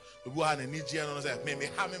end now. The one in Nigeria said, "Maybe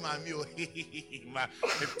hammy my meal." My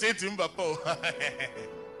tatum bapo.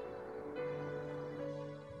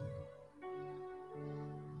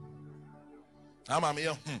 I'm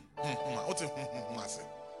here. What's it?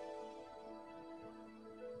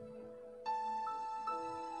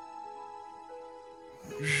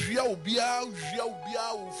 If you want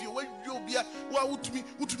me,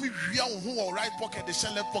 right pocket, the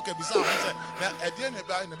shell left pocket, beside at the end of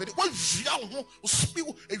the what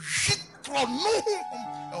spill a shit from no.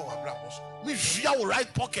 Oh, me,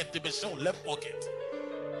 right pocket, the best left pocket.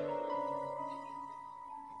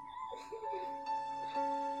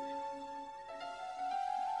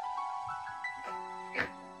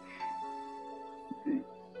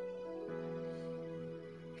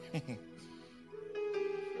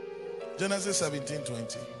 Genesis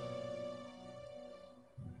 17:20.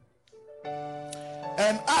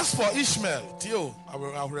 And as for Ishmael, Theo, I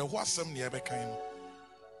will watch some near kind.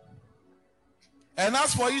 And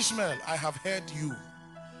as for Ishmael, I have heard you.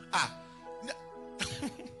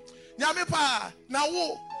 Nyamepa, now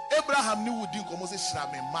Abraham knew would dinko Moses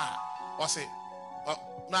Shrame ma. Or say,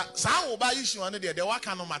 now, Sao by issue on the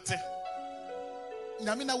waka no mate.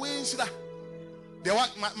 Namina way shida. The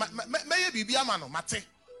work may be a man mate.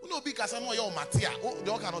 No, because I know your Matia. Oh,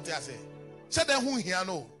 you cannot say. Say them who here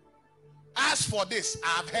know. As for this, I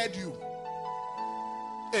have heard you.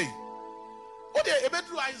 Hey, oh, they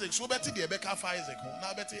better Isaac. So better the Rebecca for Isaac.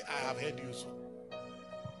 Now better I have heard you so.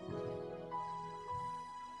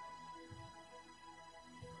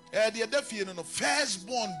 The deaf you know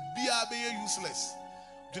firstborn be useless.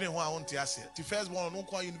 Do you know what I want to say? The firstborn no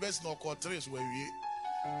call university no call trace where we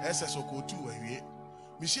SS or call 2 where we.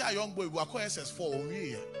 Michelle, a young boy, we are called SS4 on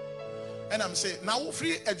year. And I'm saying, now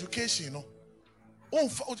free education, no,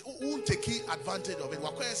 won't take advantage of it. We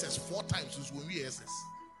are called SS 4 times when we SS.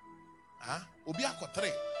 Obi a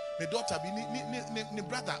 3. My daughter be ni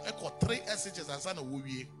brother I got 3 SHs and son of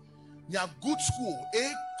we. Nya good school,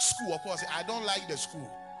 A school, of course. I don't like the school.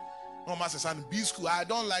 No master son, B school, I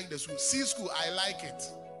don't like the school. C school, I like it.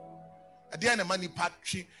 At the end of money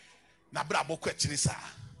patchy, na brabo kwechirisa.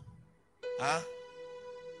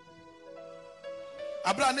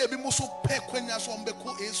 Abraham ebi mo so pe kwanya so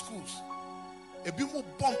mbeko A schools. Ebi mo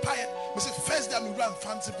bompire. Me say first day me run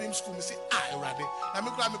fancy beam school. Me say erade. Na me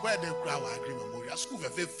kura me go dey kura wa agree memorial school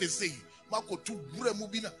fe say. Mako tu bure mu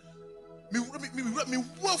bi na. Me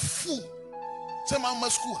wafu. Say ma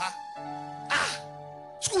school ha.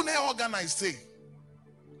 School na organized say.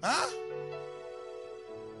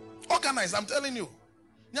 Organized, I'm telling you.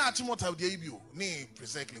 Nya Timothy dey bi o. Ni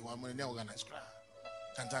precisely one money organized kra.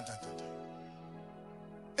 Tan.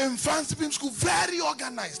 In fancy film school, very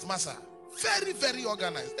organized, massa. Very, very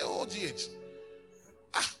organized. The whole GH.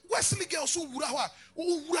 Wesley girls who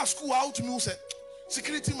would school out to me say,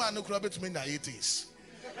 security man no crab to me in the 80s.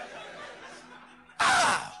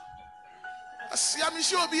 I see I'm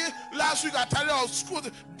sure be last week I tell you school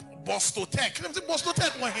Boston Tech. Boston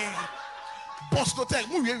Tech one here. Boston Tech,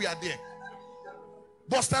 we are there.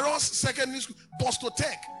 Boston Ross secondary school, Boston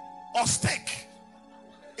Tech, Ostec,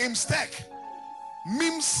 Imstec,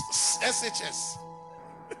 MIMS SHS.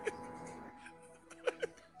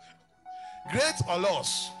 Great or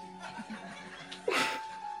loss?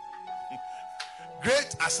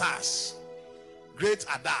 Great Asas, Great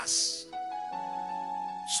Adas.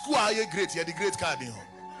 School are you great? You're the great card.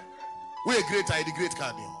 We're great, are the great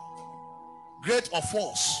card. Great of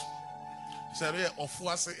force. Sorry, of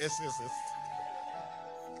force SSS.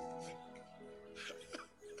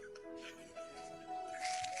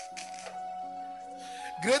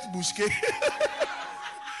 Great Bushke.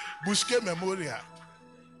 Bushke Memorial.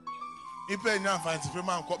 Ipe nya fancy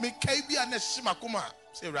prema nko me kai bia na hima koma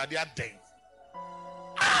say rade aden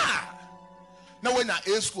na when na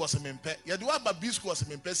A school se mempe ye de wa ba B school se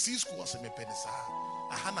mempe C school se mempe ni sa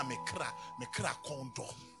aha na me kra kondo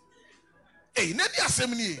na di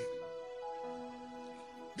asem ni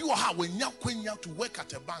bi wo ha wanya kwanya to work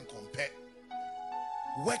at a bank on pe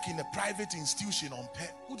work in a private institution on pe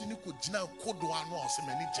who didn't ko gina kodo anu o se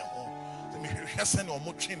mani je ho me hwese na o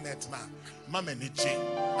mo twen net na mama ni je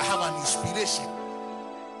I have an inspiration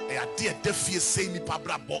e ade de fie say ni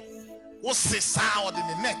pabra bo wo se sa o de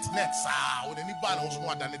net sa o de ni ba na wo so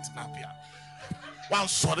ada net na pia wan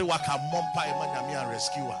sorry waka mompa e manyame a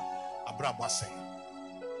rescuer abra bo asem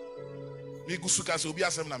mi gusuka se obi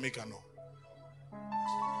asem na meka no.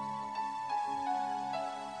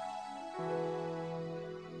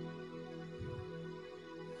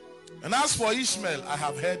 And as for Ishmael, I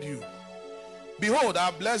have heard you. Behold, I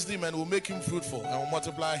have blessed him and will make him fruitful and will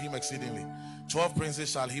multiply him exceedingly. 12 princes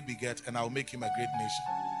shall he beget, and I will make him a great nation.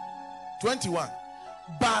 21.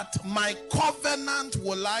 But my covenant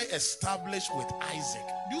will I establish with Isaac.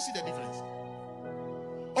 Do you see the difference?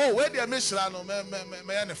 Oh, where they are no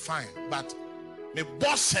me fine, but me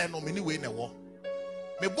boss no me way in the war.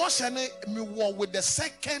 Me boss me war with the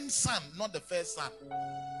second son, not the first son.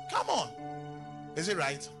 Come on, is it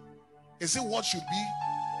right? Is it what should be?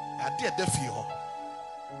 I did the fear.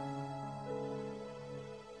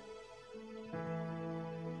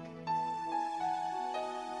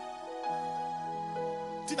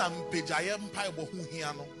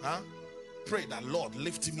 Pray that Lord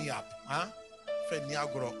lift me up.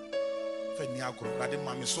 Feniagro. Radi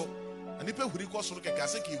mamiso. And if we go so ke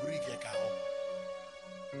kase ki huri ke ka ho.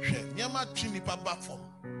 Hwe nyama twini pa ba fom.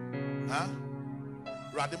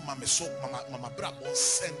 Radi mamiso mama bra bon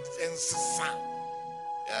send ensa.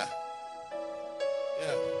 Yeah.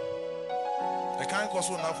 I can't cause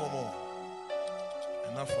enough for more.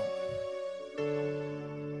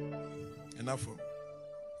 Enough for.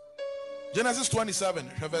 Genesis 27,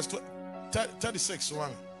 verse 36.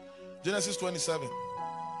 Genesis 27,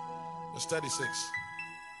 verse 36.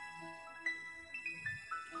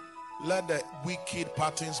 Let the wicked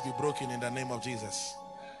patterns be broken in the name of Jesus.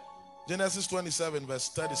 Genesis 27, verse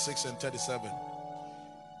 36 and 37.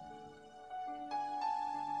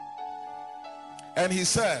 And he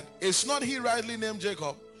said, is not he rightly named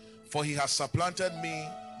Jacob? For he has supplanted me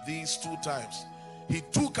these 2 times. He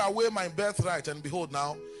took away my birthright, and behold,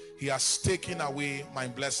 now he has taken away my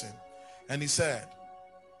blessing. And he said,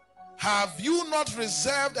 have you not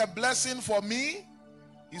reserved a blessing for me?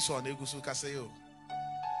 So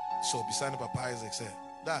beside Papa Isaac said,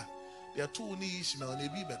 there are 2 ni Ishmael,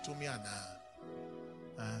 nebi betumi ana.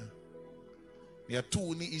 There are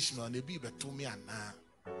 2 ni Ishmael, nebi betumi ana.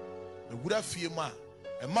 Would have fear ma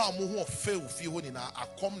a man who fail fear in a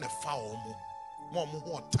come the foul more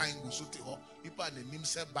who time go so to nipa ne nim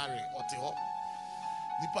se barre or te ho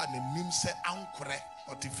nipa ne nim se ankorɛ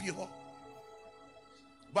or te fie ho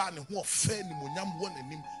ba ne ho fe ni monyam wo ne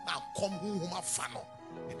nim na kom hu afa no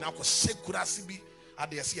e na ko sekurase bi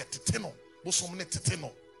ade yɛ se tete no bosom ne tete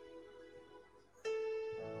no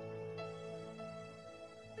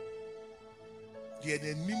ye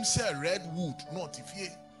ne nim se redwood not fie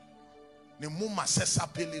ne muma sesa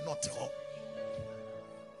pele not ho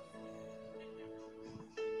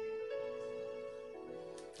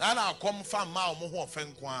ana kom fa ma o mo ho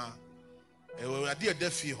ofen kwa e we ade e da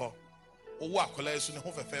fi ho owo akola yesu ne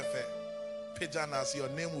ho fefefe pagana as your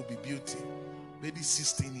name will be beauty maybe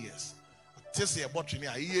 16 years tese e botwe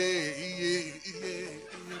a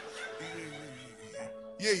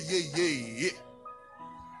ye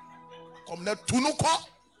kom na tunuko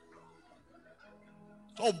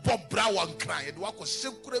Oh, Bob Brown crying. What was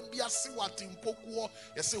Sekura Biasi what in Pokuo?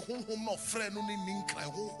 You say, home no friend, no ning cry,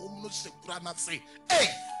 home no Sekura not say, hey,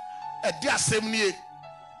 a dear same near.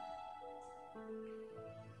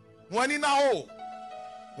 When in now,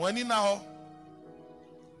 when in now,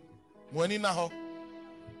 when in now.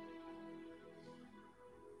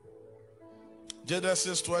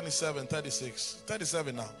 Genesis 27, 36,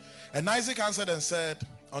 37 now. And Isaac answered and said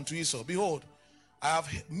unto Esau, behold, I have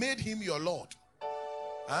made him your Lord.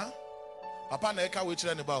 Huh? Papa na eka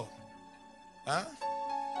wechire ne ba o. Huh?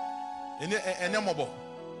 Ene mobo.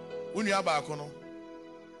 Unu aba akono.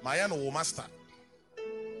 Ma ya no wo master.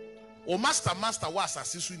 O master was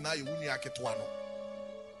asisi na ye unu aketoa no.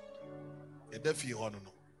 E da fie ho no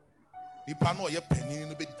no. Nipa no ye panin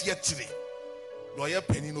no be die tire. Do ye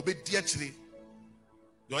panin no be die tire.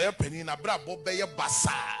 Do ye panin na bra bo be ye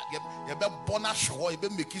basa. Ye be bona show, ye be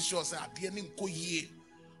make sure say ade ne nko yie.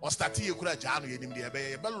 Or start ye kura jano ye nim de ye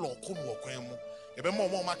be lokum wo kwan mu. Ye be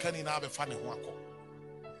mo maka ni na be fa ne ho akọ.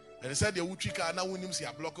 And said the Utrika na wunim si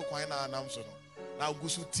a block kwan na anam so no. Na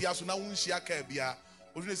gusu tia so na wunhia ka bia.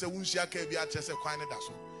 Odune se wunhia ka bia kyerese kwan ne da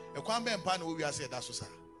so. E kwan be mpa na wo wiase da so sa.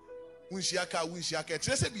 Wunhia ka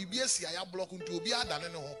kyerese bibia si ya block nti obi adane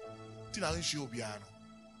ne ho. Ti na nhia obi ano.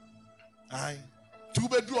 Ai. Two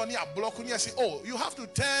bedroom ni a block ni say, oh, you have to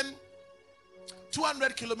turn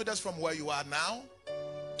 200 kilometers from where you are now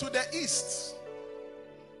to the east.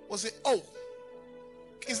 We'll say, oh,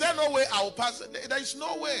 is there no way I will pass? There is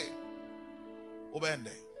no way.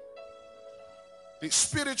 Obende.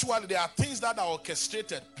 Spiritually, there are things that are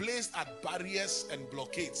orchestrated, placed at barriers and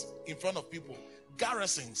blockades in front of people.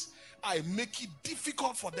 Garrisons. I make it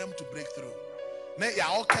difficult for them to break through. Now you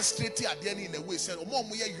are orchestrated at the end in a way. Said, "Omo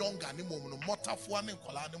mo ye younger ni mo no mortafo ani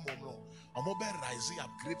kola ni mo no. Omo be rising up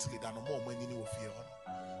greatly than omo mo ni wo fear."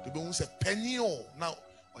 The be say penny now.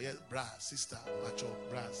 Oh yeah, bra sister, pacho,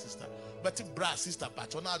 bra sister. But bra sister,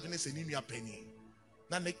 pacho na adwene se ni nua penny.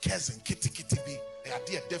 Na ne cousin kitty bi e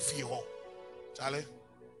ade de fie ho. Charlie.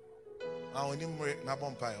 Ah oni mre na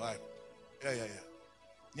bompai, right? Yeah.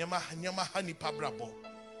 Nyama hani pabrabo.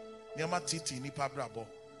 Nyama titi ni pabrabo.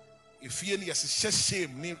 If you need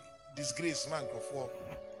shame, ni disgrace, man, for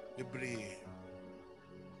the brave.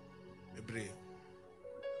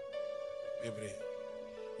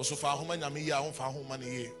 Also, for whom I mean, ya for whom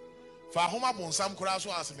money. For whom I bon some crash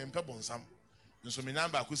was a member bonsam. And so, my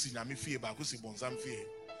number could see Yami fear, but could see bonsam fear.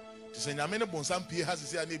 To say Yamina bonsam peer has to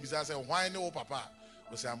say, I need to say, why no papa?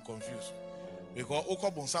 We say, I'm confused. Because Oko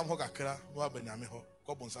bonsam hogakra, no Benamiho,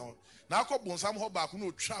 Cobonsam. Now, Cobonsam hobak, no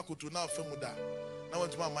track to now Femuda. Now,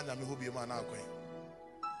 went to my man, who be a man now.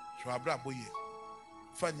 Schwabra boy.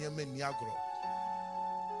 Fanny men Niagro.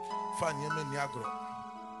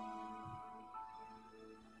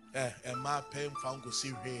 And my pen found go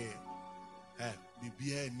see here.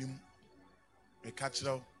 Be nim. A catch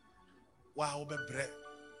out. Wow, be bread.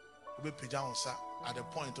 Be pajamas at the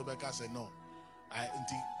point Obeka said, no.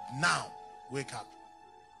 Now, wake up.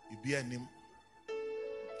 Be a nim.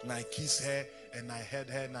 And I kiss her and I heard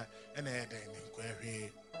her and I had an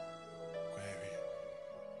query.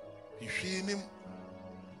 You see him?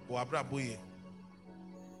 Boabra boy.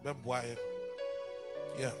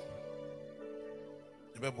 Yeah.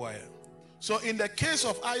 So in the case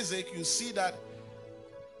of Isaac, you see that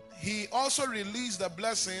he also released the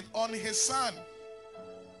blessing on his son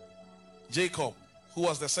Jacob, who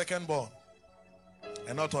was the second born,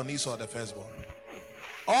 and not on Esau, the firstborn.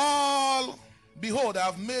 Behold, I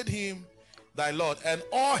have made him thy Lord, and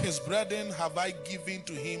all his brethren have I given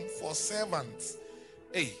to him for servants.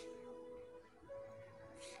 Hey,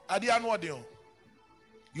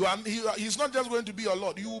 he's not just going to be your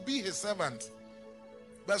Lord, you will be his servant.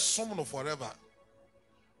 But someone forever.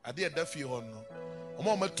 I did that for you.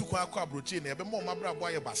 Omo matuko akwa brochi na ebe mo mabra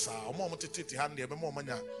boy basa omo mo tete hand ebe mo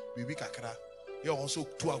manya bibi kakra ye also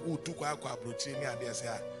tuko akwa brochi ni ade se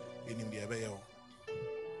a enim de ebe ye.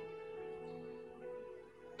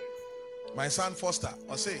 My son Foster,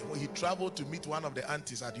 I say when he traveled to meet one of the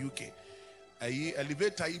aunties at UK, a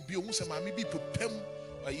elevator bi o se mami bi pepem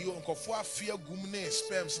ayi onkofo afia gumne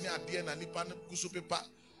sperms ni ade na nipa gusu pepa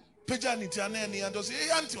peja ni tiane ni and say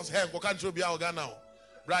hey auntie was hey go country bia oga now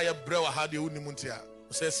bra ye brewa ha de unimu ntia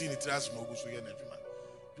say see ni tras mo gusu ye na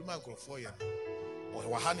dwuma onkofo ye o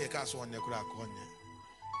wa ha ne ka so onye kura akonye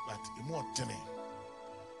but emo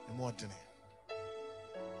otene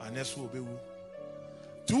aneso obewu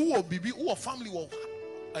tu o bibi o family wo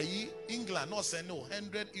ayi England no say no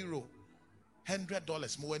 €100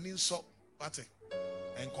 $100 mo wani so party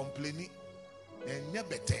and complaining and never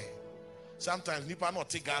better. Sometimes nipa not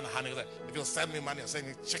take Ghana if you send me money, I send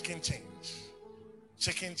me chicken change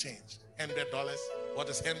 $100 What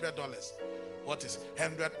is $100? What is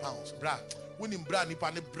 100 pounds? Bra, when him bra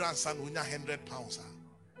nipa ne brand san unya 100 pounds.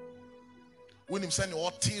 When him send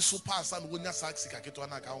your tea super san unya saxi kaketo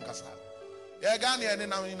na ka unkasa. Yeah, Ghana and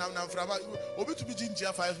now from Obi to be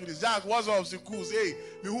ginger 5 minutes. Jack was of the cruise. Hey,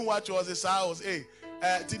 me who watch was his house. Hey,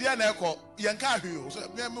 today na eko yanka hu. So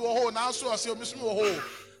me wo ho now so say me so ho.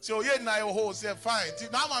 So ye na yo ho say fine.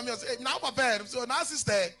 Now mama say now papa so now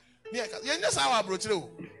sister. Yeah, you just how approach you.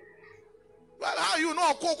 Well, how you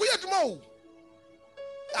know ko ku yeduma o.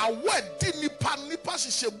 A word nipa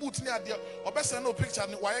she boot near there. Obese no picture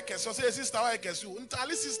ni why kesi. So say sister why kesi.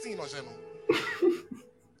 Ntali 16 or say no.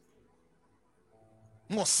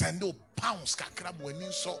 No send no pounds kakra when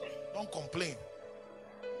you so don't complain.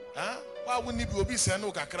 Huh? Why wouldn't you be send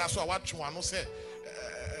no kakra so what you want to say?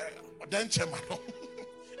 Then chema no.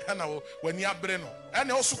 And when you are breno,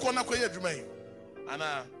 and also kona kwa yedwuma. And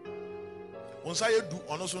once I do,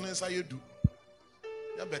 on also inside you do.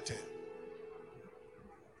 You better.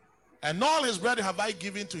 And all his bread have I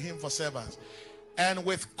given to him for servants, and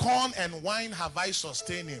with corn and wine have I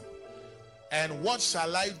sustained him. And what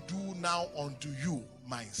shall I do now unto you,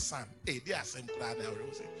 my son? Hey, they are same crowd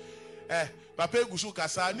now. Papa gusu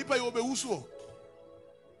kasa nipa yo be wusu.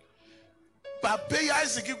 Papa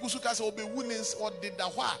Isaac gusu kasa obe wunins or did the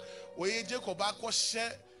hwa. We Jacob akọ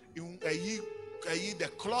share the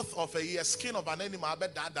cloth of a skin of an animal be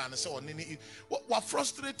that and say on any what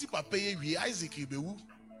frustrated Papa we Isaac be wu.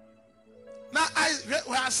 Now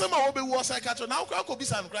I some of obe wu say catch now ko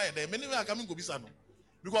bisa no cry there. Many are coming go bisa no.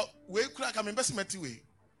 Because we crack an investment way.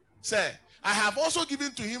 Say, I have also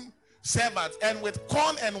given to him servants, and with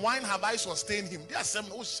corn and wine have I sustained him. There are some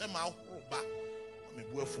more.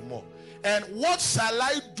 And what shall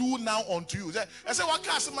I do now unto you? I say, what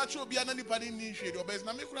can much be anybody in shade or base?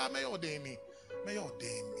 Now me cry may ordain me. May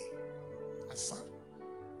ordain me. A son.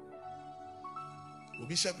 Will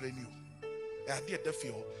be shepherding you. I did the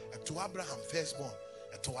feel to Abraham firstborn,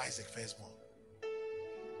 and to Isaac firstborn.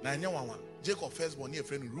 Now, Jacob firstborn, near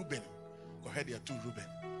friend Reuben. Go ahead, there two Reuben.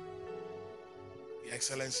 The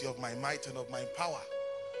excellency of my might and of my power.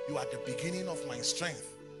 You are the beginning of my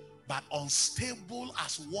strength, but unstable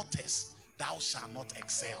as waters, thou shalt not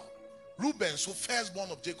excel. Reuben, so firstborn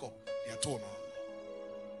of Jacob, they are told.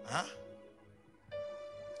 Huh?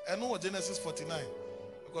 And no Genesis 49.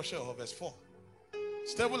 Because share verse 4.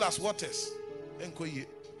 Stable as waters.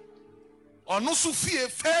 Ono Sophia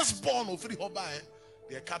firstborn of free Hobai.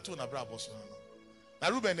 The cattle na bra boss na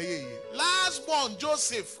Reuben ye last born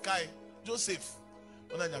Joseph kai Joseph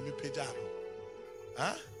ona nyame pejaro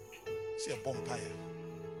huh see a bonfire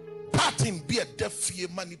parting be a defie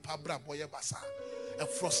mani pa bra boy basa a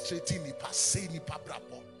frustrating ni pa say ni pa bra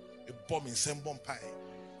bo a bomb in sem bonfire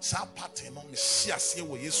sa parting no me share say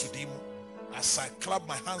wo Yesu dim as I clap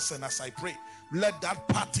my hands and as I pray. Let that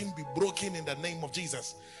pattern be broken in the name of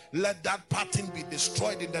Jesus. Let that pattern be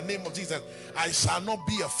destroyed in the name of Jesus. I shall not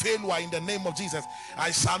be a failure in the name of Jesus.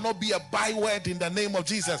 I shall not be a byword in the name of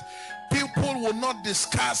Jesus. People will not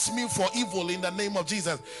discuss me for evil in the name of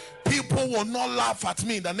Jesus. People will not laugh at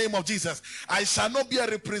me in the name of Jesus. I shall not be a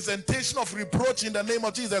representation of reproach in the name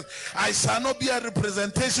of Jesus. I shall not be a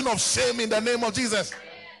representation of shame in the name of Jesus.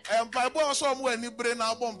 And Bible also when you bring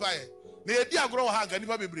our bonfire. Ne edi agro ha ga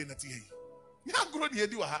nipa bebre na tie. Ni agro de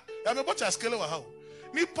edi wa ha. Ya me bocha skele wa ha.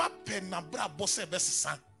 Nipa pe na bra bose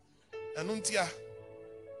besesa. Enu ntia.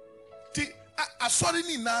 Ti asori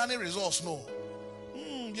ni na ne results no.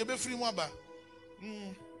 Ye be free mu aba.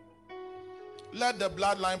 Let the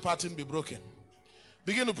bloodline pattern be broken.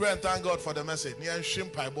 Begin to pray and thank God for the message. Ni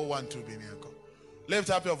anhwem Bible 1 2 be ni anko.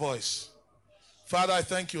 Lift up your voice. Father, I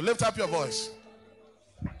thank you. Lift up your voice.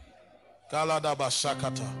 Kalada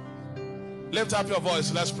bashakata. Lift up your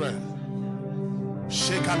voice, let's pray.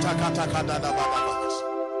 Shekata kata kada da ba.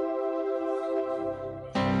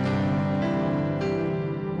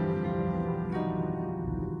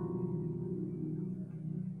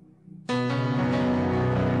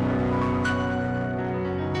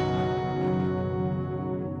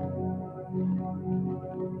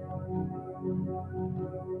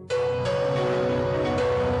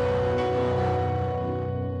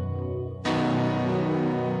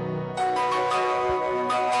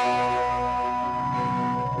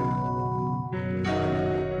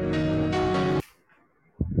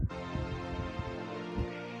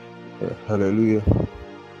 Hallelujah.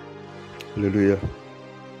 Hallelujah.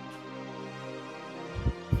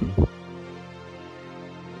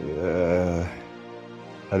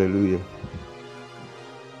 Hallelujah.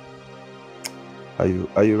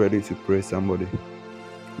 Are you ready to pray, somebody?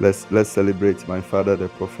 Let's celebrate my father the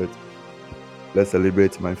prophet. Let's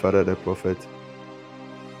celebrate my father the prophet.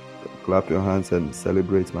 Clap your hands and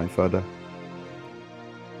celebrate my father,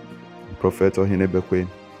 Prophet Ohene Bekwe.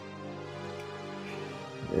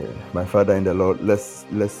 My father in the Lord. Let's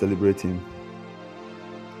celebrate him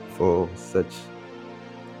for such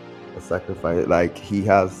a sacrifice. Like he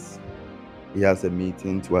has a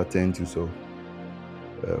meeting to attend to, so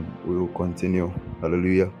we will continue.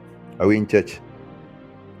 Hallelujah. Are we in church?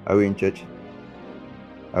 Are we in church?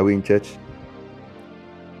 Are we in church?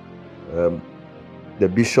 The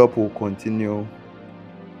bishop will continue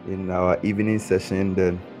in our evening session.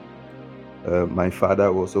 Then my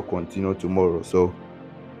father will also continue tomorrow. So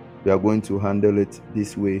we are going to handle it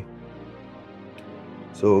this way.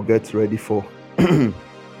 So get ready for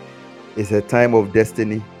it's a time of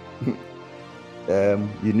destiny.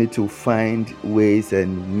 You need to find ways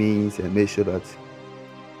and means and make sure that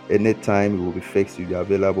anytime you will be fixed, you'll be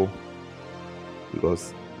available,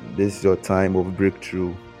 because this is your time of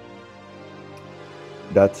breakthrough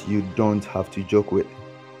that you don't have to joke with.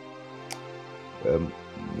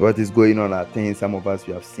 What is going on are things some of us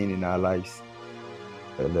we have seen in our lives,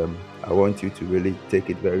 and I want you to really take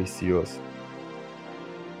it very serious.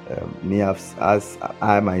 As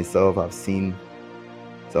I myself have seen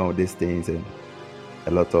some of these things, and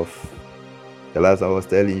a lot of the last I was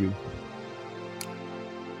telling you,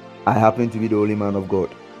 I happen to be the only man of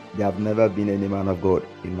God. There have never been any man of God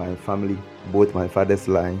in my family, both my father's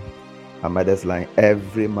line and mother's line.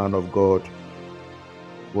 Every man of God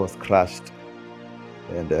was crushed.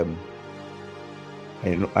 And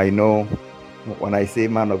I know when I say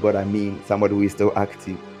man of God, I mean somebody who is still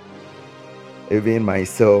active. Even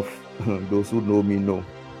myself, those who know me know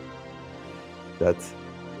that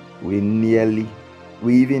we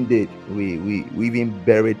even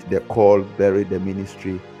buried the call, buried the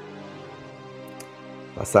ministry.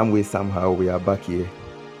 But some way, somehow, we are back here.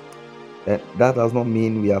 And that does not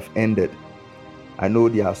mean we have ended. I know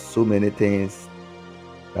there are so many things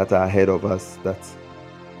that are ahead of us that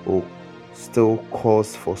will still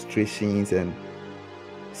cause frustrations and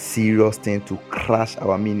serious things to crash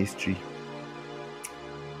our ministry.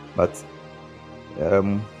 But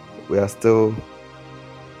we are still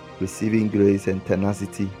receiving grace and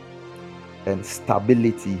tenacity and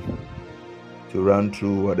stability to run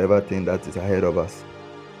through whatever thing that is ahead of us.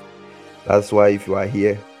 That's why if you are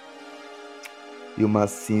here, you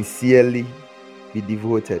must sincerely be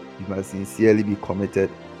devoted. You must sincerely be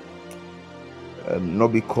committed.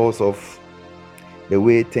 Not because of the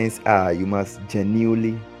way things are. You must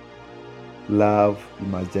genuinely love. You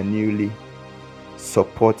must genuinely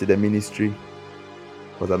support the ministry.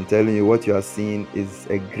 Because I'm telling you, what you are seeing is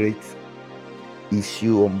a great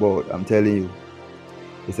issue on board. I'm telling you,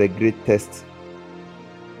 it's a great test.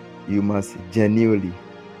 You must genuinely.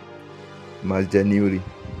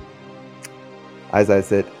 As I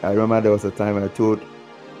said, I remember there was a time I told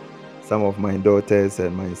some of my daughters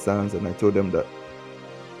and my sons, and I told them that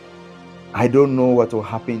I don't know what will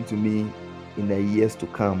happen to me in the years to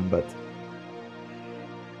come, but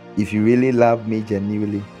if you really love me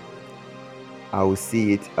genuinely, I will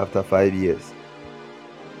see it after 5 years.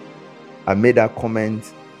 I made that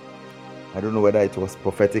comment. I don't know whether it was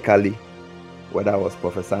prophetically, whether I was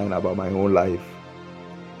prophesying about my own life.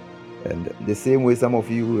 And the same way some of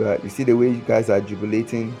you, you see the way you guys are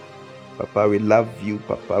jubilating. Papa, we love you.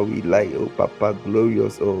 Papa, we like. Oh, Papa,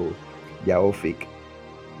 glorious. Oh, they are all fake.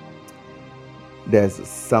 There's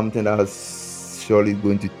something that's surely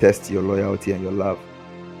going to test your loyalty and your love.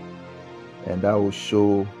 And that will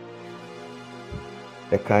show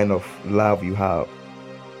the kind of love you have.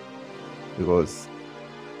 Because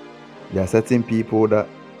there are certain people that,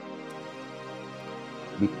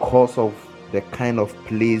 because of the kind of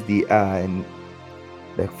place they are and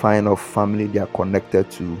the kind of family they are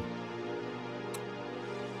connected to,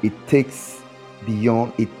 it takes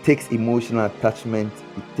emotional attachment.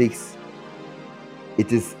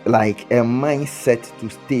 It is like a mindset to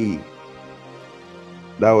stay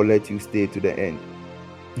that will let you stay to the end.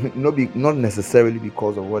 Not necessarily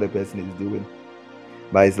because of what a person is doing,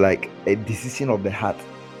 but it's like a decision of the heart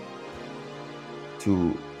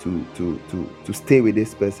to stay with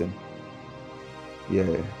this person.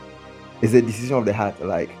 Yeah, it's a decision of the heart.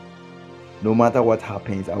 Like, no matter what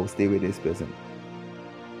happens, I will stay with this person.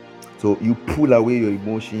 So you pull away your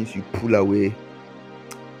emotions, you pull away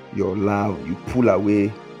your love, you pull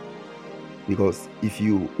away, because if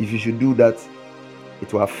you should do that,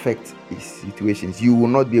 it will affect situations. You will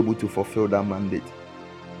not be able to fulfill that mandate,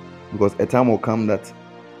 because a time will come that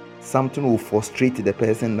something will frustrate the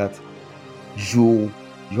person that you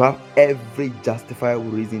have every justifiable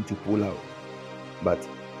reason to pull out. But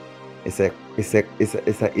it's an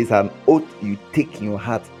oath you take in your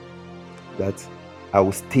heart that I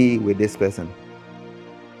will stay with this person.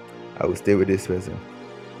 I will stay with this person.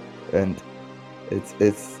 And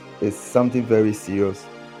it's something very serious.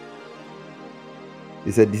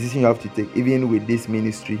 It's a decision you have to take, even with this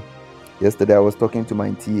ministry. Yesterday I was talking to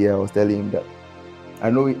my TA. I was telling him that I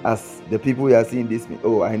know as the people you are seeing this,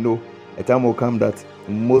 I know a time will come that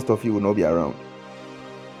most of you will not be around,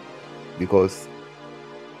 because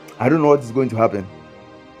I don't know what is going to happen.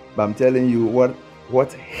 But I'm telling you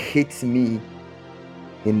what hits me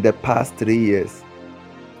in the past 3 years.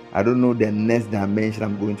 I don't know the next dimension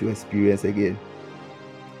I'm going to experience again,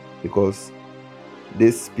 because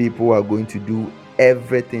these people are going to do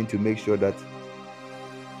everything to make sure that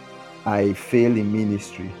I fail in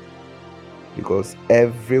ministry. Because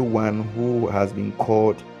everyone who has been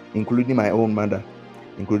called, including my own mother,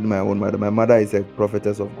 my mother is a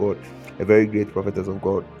prophetess of God, a very great prophetess of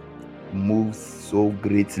God, moves so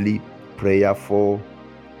greatly, prayerful.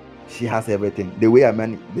 She has everything. The way I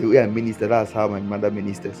minister, that's how my mother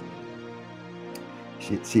ministers.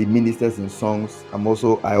 She ministers in songs.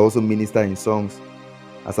 I also minister in songs.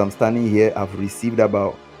 As I'm standing here, I've received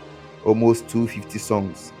about almost 250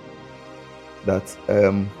 songs that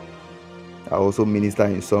I also minister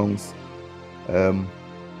in songs.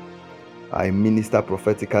 I minister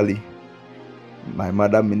prophetically. My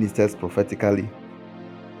mother ministers prophetically.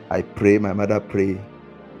 I pray, my mother pray.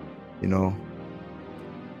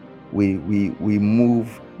 We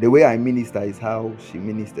move. The way I minister is how she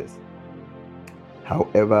ministers.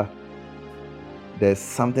 However, there's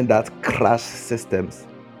something that crashed systems,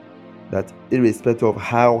 that irrespective of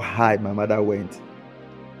how high my mother went,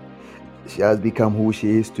 she has become who she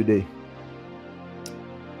is today.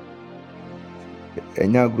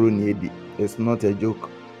 It's not a joke.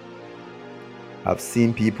 I've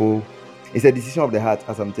seen people. It's a decision of the heart,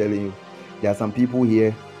 as I'm telling you. There are some people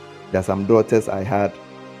here. There are some daughters I had.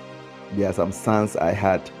 There are some sons I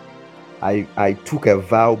had. I took a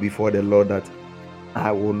vow before the Lord that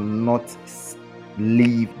I will not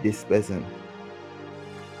leave this person.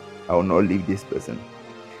 I will not leave this person.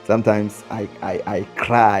 Sometimes I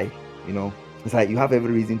cry. It's like you have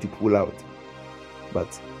every reason to pull out,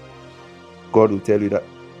 but God will tell you that.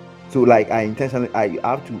 So like I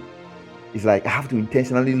have to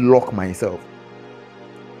intentionally lock myself,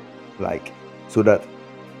 like, so that,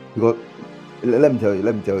 because let me tell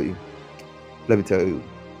you,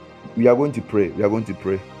 we are going to pray,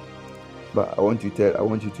 but I want you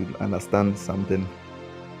to understand something.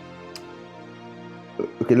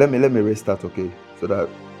 Okay, let me restart, okay, so that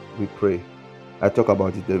we pray. I talk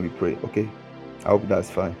about it, then we pray, okay? I hope that's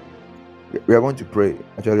fine. We are going to pray.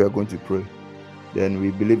 Actually, we are going to pray. Then we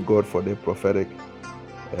believe God for the prophetic.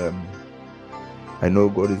 I know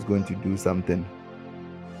God is going to do something.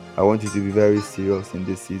 I want you to be very serious in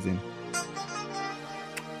this season.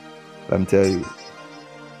 Let me tell you,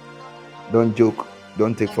 don't joke,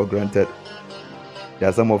 don't take for granted. There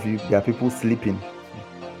are people sleeping.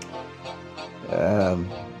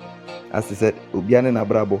 As I said,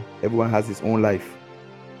 everyone has his own life.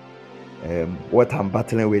 What I'm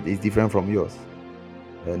battling with is different from yours.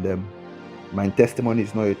 And my testimony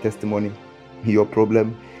is not your testimony. Your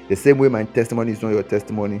problem, the same way my testimony is not your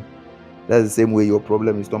testimony, that's the same way your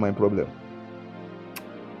problem is not my problem.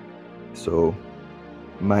 So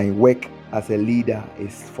my work as a leader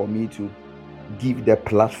is for me to give the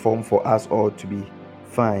platform for us all to be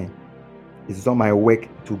fine. It's not my work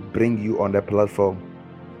to bring you on the platform.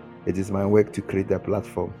 It is my work to create a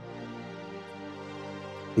platform.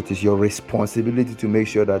 It is your responsibility to make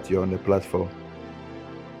sure that you're on the platform.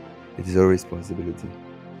 It is your responsibility.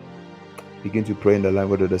 Begin to pray in the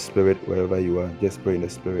language of the Spirit wherever you are. Just pray in the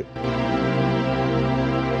Spirit.